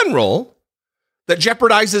in general that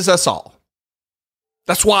jeopardizes us all.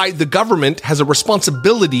 That's why the government has a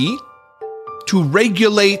responsibility to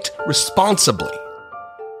regulate responsibly.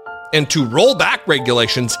 And to roll back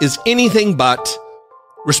regulations is anything but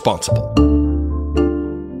responsible.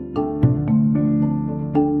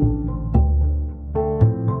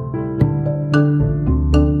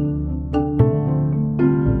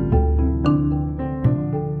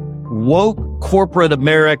 Woke corporate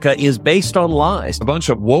America is based on lies. A bunch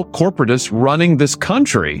of woke corporatists running this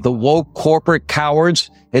country. The woke corporate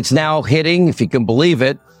cowards, it's now hitting, if you can believe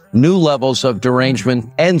it, new levels of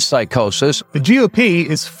derangement and psychosis. The GOP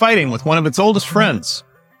is fighting with one of its oldest friends,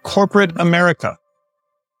 corporate America.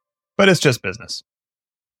 But it's just business.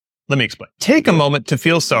 Let me explain. Take a moment to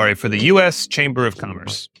feel sorry for the U.S. Chamber of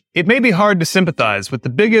Commerce. It may be hard to sympathize with the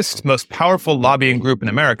biggest, most powerful lobbying group in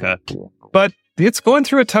America, but it's going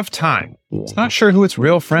through a tough time. It's not sure who its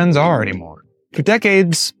real friends are anymore. For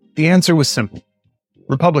decades, the answer was simple.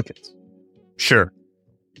 Republicans. Sure.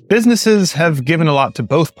 Businesses have given a lot to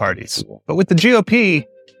both parties, but with the GOP,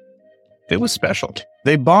 it was special.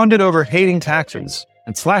 They bonded over hating taxes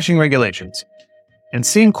and slashing regulations and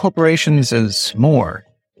seeing corporations as more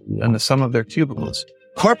than the sum of their cubicles.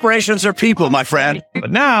 Corporations are people, my friend.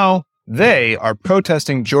 But now, they are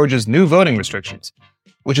protesting Georgia's new voting restrictions,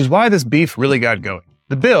 which is why this beef really got going.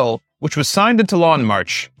 The bill, which was signed into law in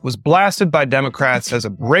March, was blasted by Democrats as a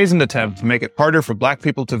brazen attempt to make it harder for black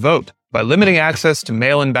people to vote by limiting access to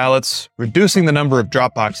mail-in ballots, reducing the number of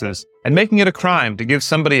drop boxes, and making it a crime to give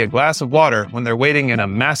somebody a glass of water when they're waiting in a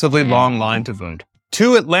massively long line to vote.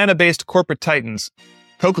 2 Atlanta-based corporate titans,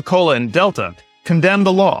 Coca-Cola and Delta, condemned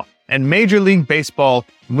the law, and Major League Baseball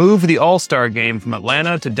moved the All-Star game from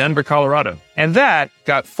Atlanta to Denver, Colorado. And that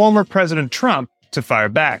got former President Trump to fire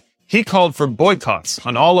back. He called for boycotts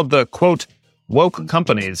on all of the, quote, woke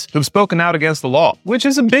companies who've spoken out against the law, which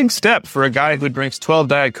is a big step for a guy who drinks 12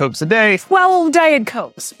 Diet Cokes a day. 12 Diet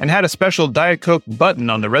Cokes. And had a special Diet Coke button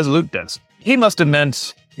on the Resolute desk. He must have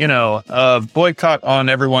meant, a boycott on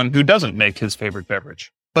everyone who doesn't make his favorite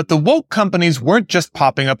beverage. But the woke companies weren't just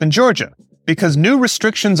popping up in Georgia, because new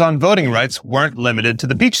restrictions on voting rights weren't limited to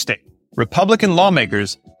the beach state. Republican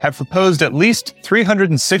lawmakers have proposed at least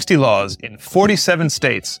 360 laws in 47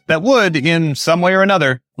 states that would, in some way or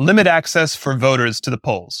another, limit access for voters to the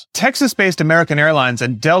polls. Texas-based American Airlines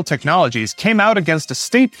and Dell Technologies came out against a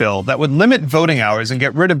state bill that would limit voting hours and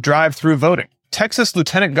get rid of drive-through voting. Texas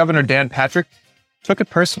Lieutenant Governor Dan Patrick took it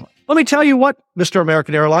personally. Let me tell you what, Mr.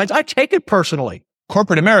 American Airlines, I take it personally.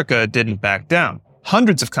 Corporate America didn't back down.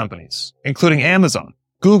 Hundreds of companies, including Amazon,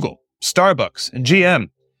 Google, Starbucks, and GM,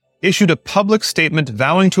 issued a public statement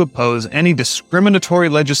vowing to oppose any discriminatory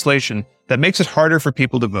legislation that makes it harder for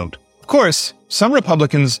people to vote. Of course, some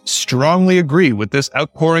Republicans strongly agree with this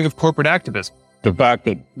outpouring of corporate activism. The fact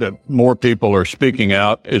that more people are speaking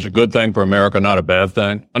out is a good thing for America, not a bad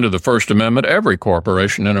thing. Under the First Amendment, every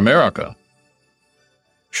corporation in America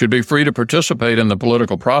should be free to participate in the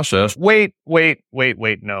political process. Wait,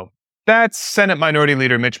 no. That's Senate Minority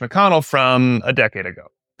Leader Mitch McConnell from a decade ago,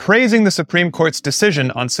 praising the Supreme Court's decision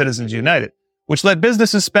on Citizens United, which let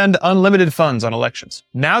businesses spend unlimited funds on elections.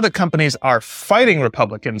 Now that companies are fighting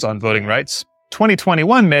Republicans on voting rights,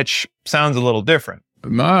 2021 Mitch sounds a little different.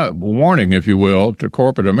 My warning, if you will, to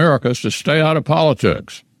corporate America is to stay out of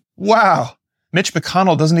politics. Wow. Mitch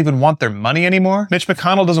McConnell doesn't even want their money anymore. Mitch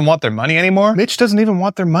McConnell doesn't want their money anymore. Mitch doesn't even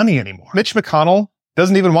want their money anymore. Mitch McConnell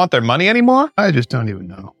doesn't even want their money anymore? I just don't even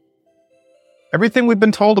know. Everything we've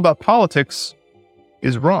been told about politics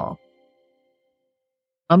is wrong.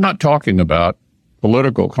 I'm not talking about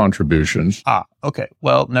political contributions. Okay.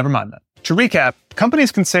 Well, never mind that. To recap,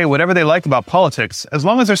 companies can say whatever they like about politics as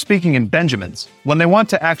long as they're speaking in Benjamins. When they want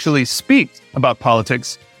to actually speak about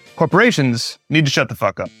politics, corporations need to shut the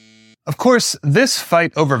fuck up. Of course, this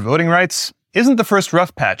fight over voting rights isn't the first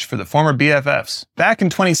rough patch for the former BFFs. Back in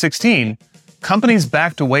 2016, companies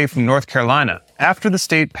backed away from North Carolina after the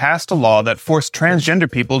state passed a law that forced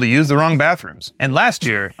transgender people to use the wrong bathrooms. And last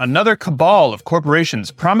year, another cabal of corporations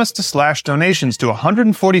promised to slash donations to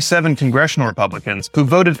 147 congressional Republicans who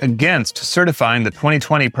voted against certifying the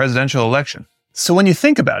 2020 presidential election. So when you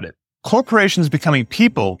think about it, corporations becoming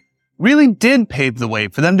people really did pave the way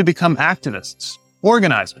for them to become activists,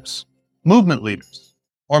 organizers, movement leaders,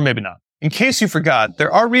 or maybe not. In case you forgot,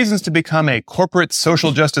 there are reasons to become a corporate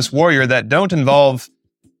social justice warrior that don't involve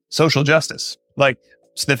social justice, like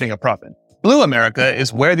sniffing a profit. Blue America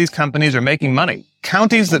is where these companies are making money.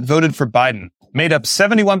 Counties that voted for Biden made up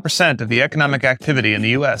 71% of the economic activity in the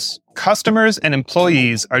U.S. Customers and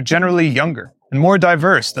employees are generally younger and more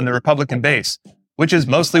diverse than the Republican base, which is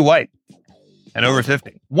mostly white and over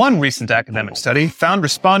 50. One recent academic study found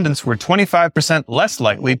respondents were 25% less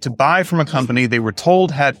likely to buy from a company they were told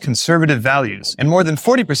had conservative values, and more than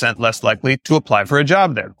 40% less likely to apply for a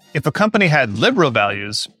job there. If a company had liberal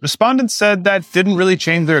values, respondents said that didn't really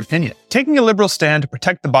change their opinion. Taking a liberal stand to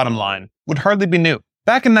protect the bottom line would hardly be new.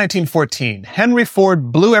 Back in 1914, Henry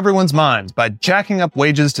Ford blew everyone's minds by jacking up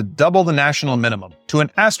wages to double the national minimum, to an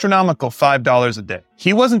astronomical $5 a day.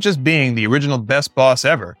 He wasn't just being the original best boss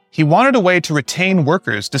ever. He wanted a way to retain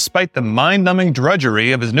workers despite the mind-numbing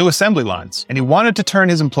drudgery of his new assembly lines, and he wanted to turn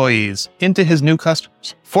his employees into his new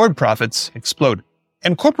customers. Ford profits exploded.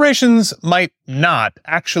 And corporations might not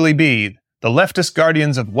actually be the leftist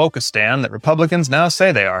guardians of Wokistan that Republicans now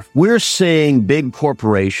say they are. We're seeing big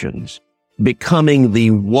corporations becoming the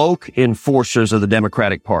woke enforcers of the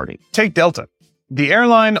Democratic Party. Take Delta. The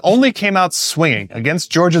airline only came out swinging against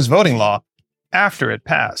Georgia's voting law after it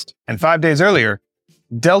passed. And 5 days earlier,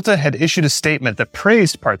 Delta had issued a statement that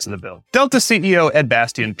praised parts of the bill. Delta CEO Ed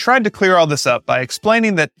Bastian tried to clear all this up by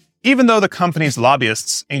explaining that even though the company's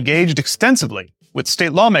lobbyists engaged extensively with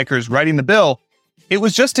state lawmakers writing the bill, it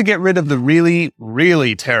was just to get rid of the really,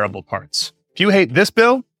 really terrible parts. If you hate this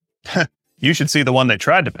bill, you should see the one they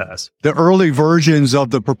tried to pass. The early versions of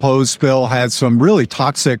the proposed bill had some really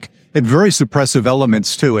toxic and very suppressive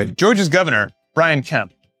elements to it. Georgia's governor, Brian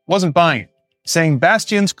Kemp, wasn't buying it, saying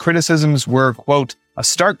Bastian's criticisms were, quote, a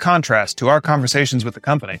stark contrast to our conversations with the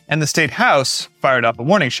company. And the state house fired up a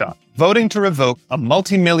warning shot, voting to revoke a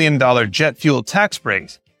multi-million-dollar jet fuel tax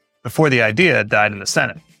break before the idea died in the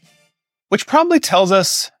Senate. Which probably tells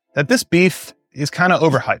us that this beef is kind of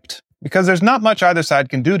overhyped, because there's not much either side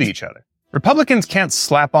can do to each other. Republicans can't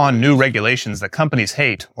slap on new regulations that companies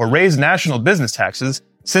hate or raise national business taxes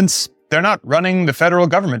since they're not running the federal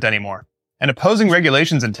government anymore. And opposing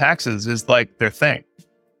regulations and taxes is like their thing,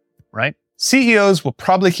 right? CEOs will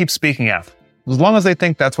probably keep speaking out as long as they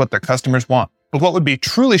think that's what their customers want. But what would be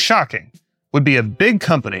truly shocking would be a big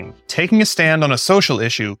company taking a stand on a social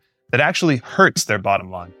issue that actually hurts their bottom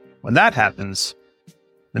line. When that happens,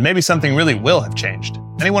 then maybe something really will have changed.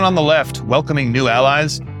 Anyone on the left welcoming new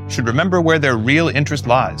allies should remember where their real interest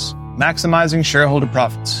lies, maximizing shareholder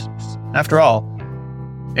profits. After all,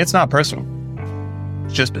 it's not personal.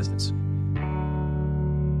 It's just business.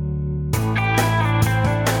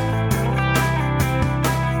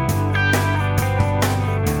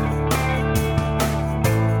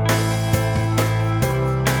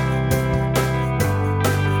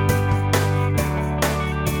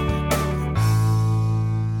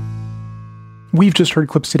 We've just heard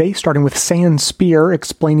clips today, starting with Sam Spear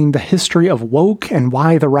explaining the history of woke and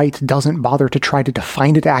why the right doesn't bother to try to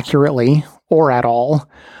define it accurately, or at all.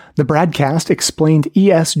 The broadcast explained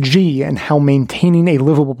ESG and how maintaining a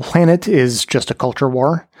livable planet is just a culture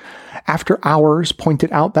war. After Hours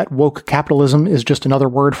pointed out that woke capitalism is just another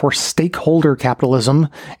word for stakeholder capitalism,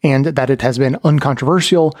 and that it has been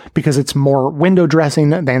uncontroversial because it's more window dressing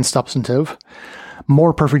than substantive.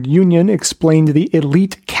 More Perfect Union explained the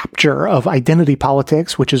elite capture of identity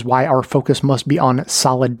politics, which is why our focus must be on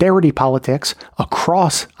solidarity politics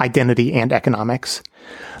across identity and economics.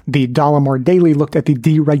 The Dollamore Daily looked at the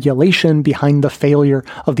deregulation behind the failure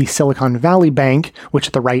of the Silicon Valley Bank,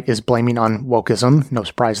 which the right is blaming on wokeism, no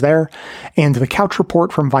surprise there. And the Couch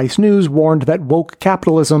Report from Vice News warned that woke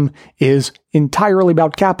capitalism is entirely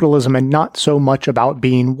about capitalism and not so much about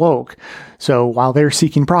being woke. So while they're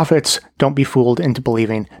seeking profits, don't be fooled into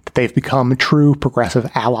believing that they've become true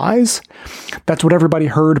progressive allies. That's what everybody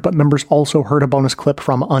heard, but members also heard a bonus clip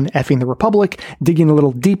from Uneffing the Republic, digging a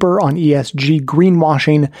little deeper on ESG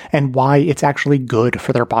greenwashing and why it's actually good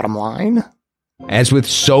for their bottom line. As with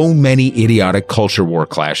so many idiotic culture war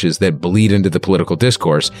clashes that bleed into the political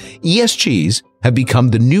discourse, ESGs have become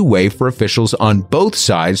the new way for officials on both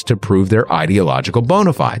sides to prove their ideological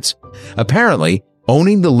bona fides. Apparently,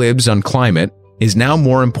 owning the libs on climate is now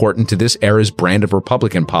more important to this era's brand of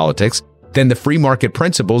Republican politics than the free market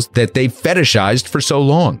principles that they've fetishized for so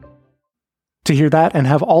long. To hear that and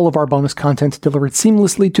have all of our bonus content delivered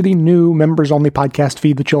seamlessly to the new members-only podcast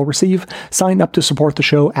feed that you'll receive, sign up to support the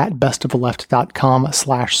show at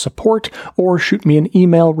bestoftheleft.com/support or shoot me an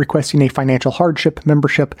email requesting a financial hardship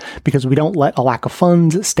membership because we don't let a lack of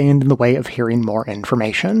funds stand in the way of hearing more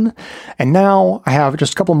information. And now I have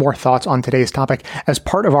just a couple more thoughts on today's topic. As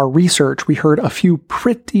part of our research, we heard a few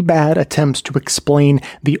pretty bad attempts to explain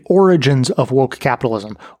the origins of woke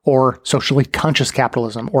capitalism or socially conscious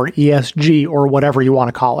capitalism or ESG or whatever you want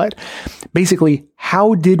to call it. Basically,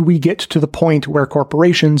 how did we get to the point where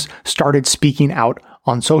corporations started speaking out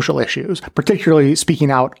on social issues, particularly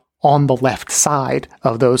speaking out on the left side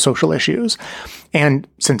of those social issues? And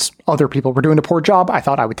since other people were doing a poor job, I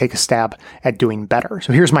thought I would take a stab at doing better.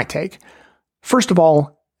 So here's my take. First of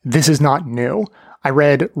all, this is not new. I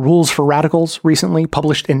read Rules for Radicals recently,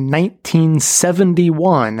 published in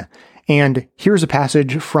 1971, and here's a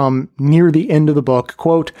passage from near the end of the book,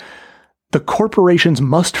 quote, "The corporations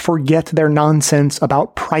must forget their nonsense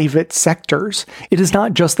about private sectors. It is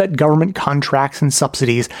not just that government contracts and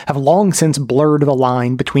subsidies have long since blurred the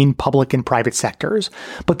line between public and private sectors,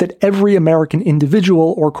 but that every American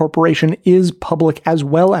individual or corporation is public as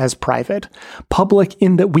well as private. Public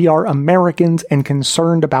in that we are Americans and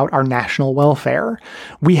concerned about our national welfare.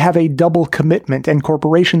 We have a double commitment, and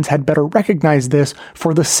corporations had better recognize this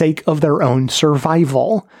for the sake of their own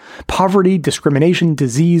survival. Poverty, discrimination,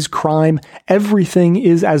 disease, crime, everything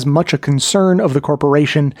is as much a concern of the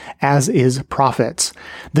corporation as is profits.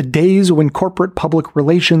 The days when corporate public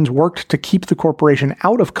relations worked to keep the corporation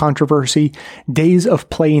out of controversy, days of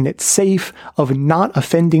playing it safe, of not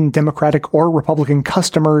offending Democratic or Republican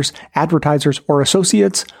customers, advertisers, or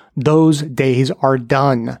associates, those days are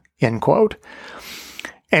done," end quote.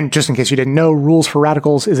 And just in case you didn't know, Rules for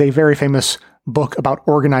Radicals is a very famous book about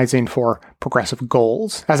organizing for progressive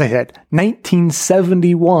goals. As I said,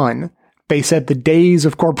 1971, they said the days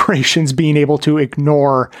of corporations being able to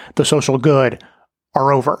ignore the social good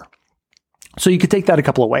are over. So you could take that a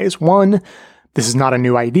couple of ways. One, this is not a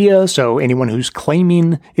new idea, so anyone who's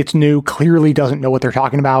claiming it's new clearly doesn't know what they're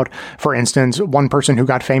talking about. For instance, one person who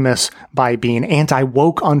got famous by being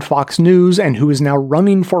anti-woke on Fox News and who is now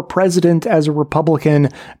running for president as a Republican,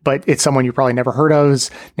 but it's someone you probably never heard of. His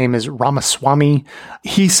name is Ramaswamy.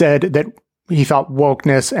 He said that he thought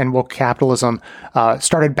wokeness and woke capitalism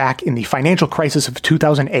started back in the financial crisis of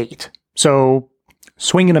 2008. So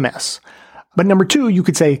swing and a miss. But number two, you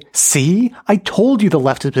could say, see, I told you the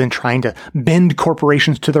left has been trying to bend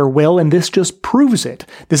corporations to their will, and this just proves it.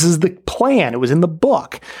 This is the plan. It was in the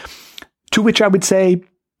book. To which I would say,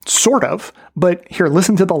 sort of. But here,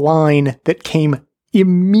 listen to the line that came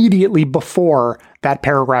immediately before that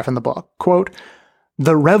paragraph in the book. Quote,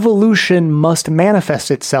 "The revolution must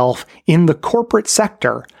manifest itself in the corporate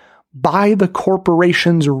sector by the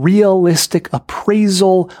corporation's realistic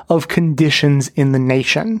appraisal of conditions in the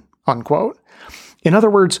nation," unquote. In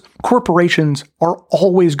other words, corporations are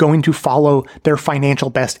always going to follow their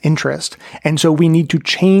financial best interest. And so we need to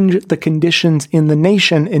change the conditions in the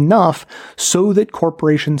nation enough so that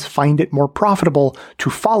corporations find it more profitable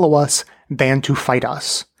to follow us than to fight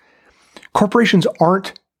us. Corporations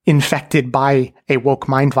aren't infected by a woke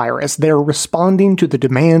mind virus. They're responding to the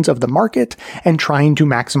demands of the market and trying to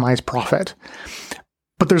maximize profit.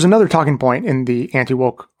 But there's another talking point in the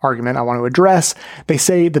anti-woke argument I want to address. They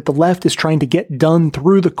say that the left is trying to get done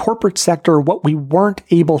through the corporate sector what we weren't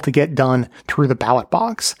able to get done through the ballot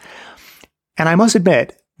box. And I must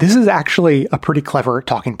admit, this is actually a pretty clever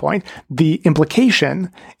talking point. The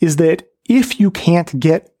implication is that if you can't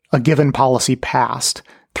get a given policy passed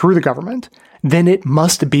through the government, then it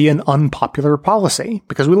must be an unpopular policy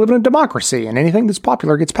because we live in a democracy and anything that's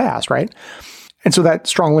popular gets passed, right? And so that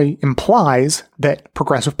strongly implies that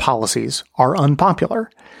progressive policies are unpopular.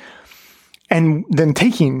 And then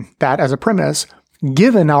taking that as a premise,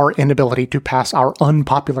 given our inability to pass our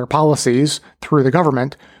unpopular policies through the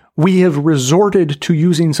government, we have resorted to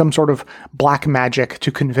using some sort of black magic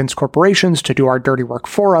to convince corporations to do our dirty work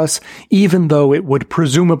for us, even though it would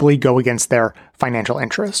presumably go against their financial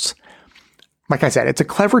interests. Like I said, it's a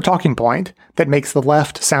clever talking point that makes the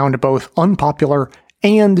left sound both unpopular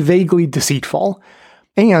and vaguely deceitful.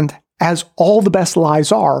 And as all the best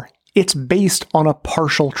lies are, it's based on a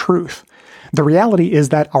partial truth. The reality is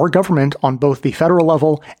that our government on both the federal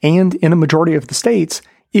level and in a majority of the states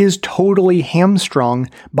is totally hamstrung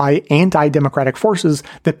by anti-democratic forces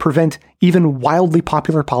that prevent even wildly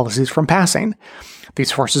popular policies from passing.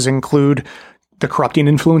 These forces include the corrupting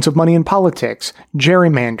influence of money in politics,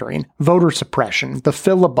 gerrymandering, voter suppression, the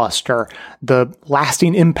filibuster, the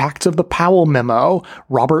lasting impacts of the Powell memo,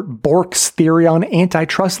 Robert Bork's theory on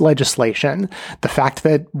antitrust legislation, the fact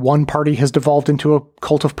that one party has devolved into a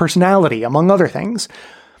cult of personality, among other things.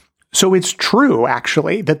 So it's true,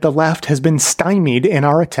 actually, that the left has been stymied in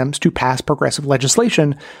our attempts to pass progressive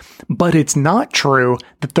legislation, but it's not true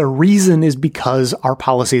that the reason is because our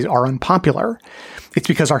policies are unpopular. It's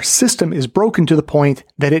because our system is broken to the point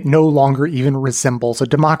that it no longer even resembles a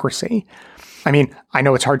democracy. I mean, I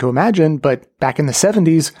know it's hard to imagine, but back in the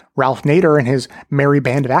 70s, Ralph Nader and his merry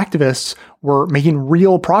band of activists were making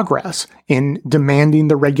real progress in demanding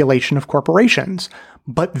the regulation of corporations.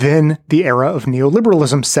 But then the era of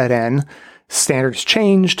neoliberalism set in, standards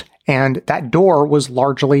changed, and that door was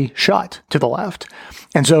largely shut to the left.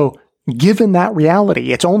 And so, given that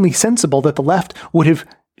reality, it's only sensible that the left would have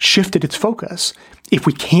shifted its focus. If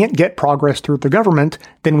we can't get progress through the government,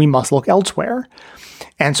 then we must look elsewhere.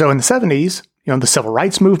 And so in the 70s, the civil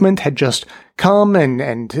rights movement had just come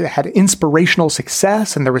and had inspirational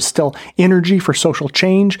success, and there was still energy for social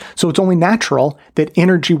change. So it's only natural that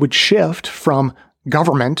energy would shift from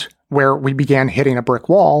government, where we began hitting a brick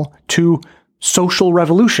wall, to social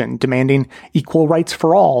revolution demanding equal rights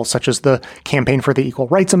for all, such as the campaign for the Equal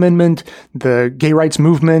Rights Amendment, the gay rights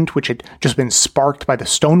movement, which had just been sparked by the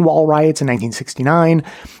Stonewall riots in 1969,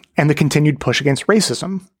 and the continued push against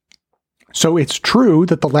racism. So it's true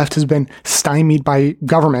that the left has been stymied by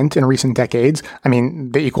government in recent decades. I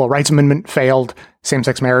mean, the Equal Rights Amendment failed.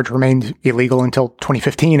 Same-sex marriage remained illegal until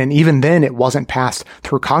 2015, and even then it wasn't passed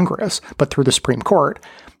through Congress, but through the Supreme Court.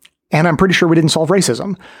 And I'm pretty sure we didn't solve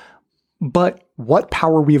racism. But what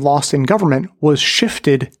power we lost in government was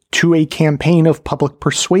shifted to a campaign of public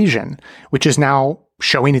persuasion, which is now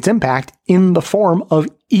showing its impact in the form of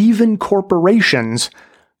even corporations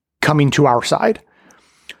coming to our side.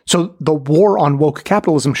 So the war on woke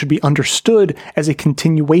capitalism should be understood as a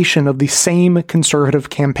continuation of the same conservative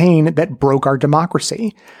campaign that broke our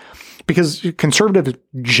democracy. Because conservatives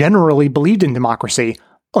generally believed in democracy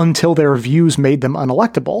until their views made them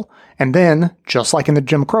unelectable. And then, just like in the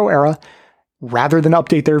Jim Crow era, rather than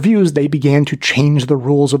update their views, they began to change the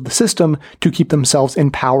rules of the system to keep themselves in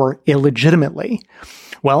power illegitimately.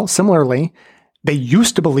 Well, similarly, they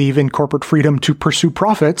used to believe in corporate freedom to pursue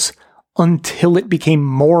profits until it became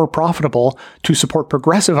more profitable to support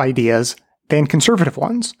progressive ideas than conservative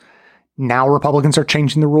ones. Now Republicans are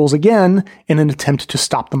changing the rules again in an attempt to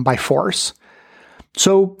stop them by force.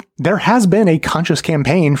 So there has been a conscious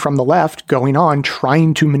campaign from the left going on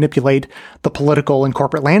trying to manipulate the political and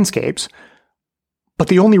corporate landscapes. But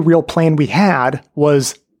the only real plan we had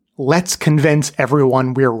was, let's convince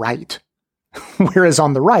everyone we're right. Whereas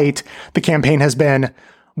on the right, the campaign has been,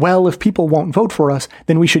 well, if people won't vote for us,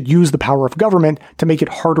 then we should use the power of government to make it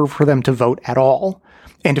harder for them to vote at all.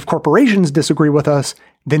 And if corporations disagree with us,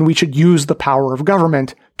 then we should use the power of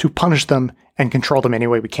government to punish them and control them any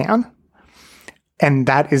way we can. And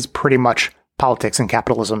that is pretty much politics and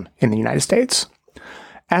capitalism in the United States.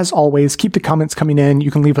 As always, keep the comments coming in. You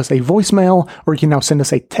can leave us a voicemail, or you can now send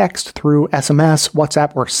us a text through SMS,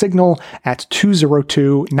 WhatsApp, or Signal at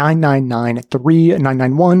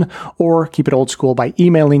 202-999-3991, or keep it old school by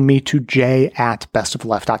emailing me to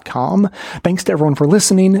j@bestofleft.com. Thanks to everyone for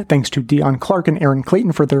listening. Thanks to Dion Clark and Aaron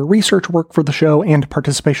Clayton for their research work for the show and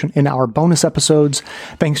participation in our bonus episodes.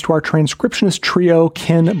 Thanks to our transcriptionist trio,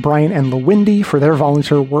 Ken, Brian, and Lewindy, for their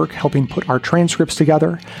volunteer work helping put our transcripts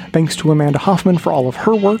together. Thanks to Amanda Hoffman for all of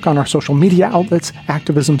her work on our social media outlets,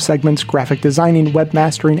 activism segments, graphic designing,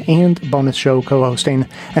 webmastering, and bonus show co-hosting.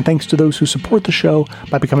 And thanks to those who support the show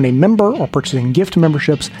by becoming a member or purchasing gift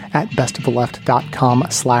memberships at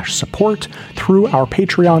bestoftheleft.com/support through our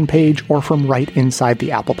Patreon page or from right inside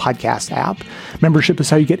the Apple Podcast app. Membership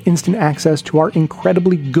is how you get instant access to our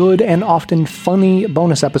incredibly good and often funny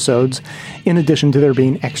bonus episodes, in addition to there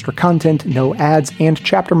being extra content, no ads, and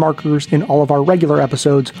chapter markers in all of our regular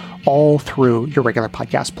episodes, all through your regular podcast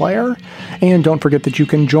podcast player. And don't forget that you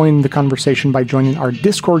can join the conversation by joining our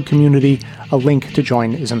Discord community. A link to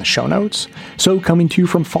join is in the show notes. So coming to you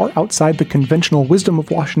from far outside the conventional wisdom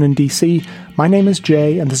of Washington, D.C., my name is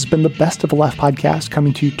Jay, and this has been the Best of the Left podcast,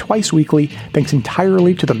 coming to you twice weekly, thanks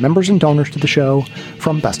entirely to the members and donors to the show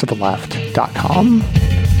from bestoftheleft.com.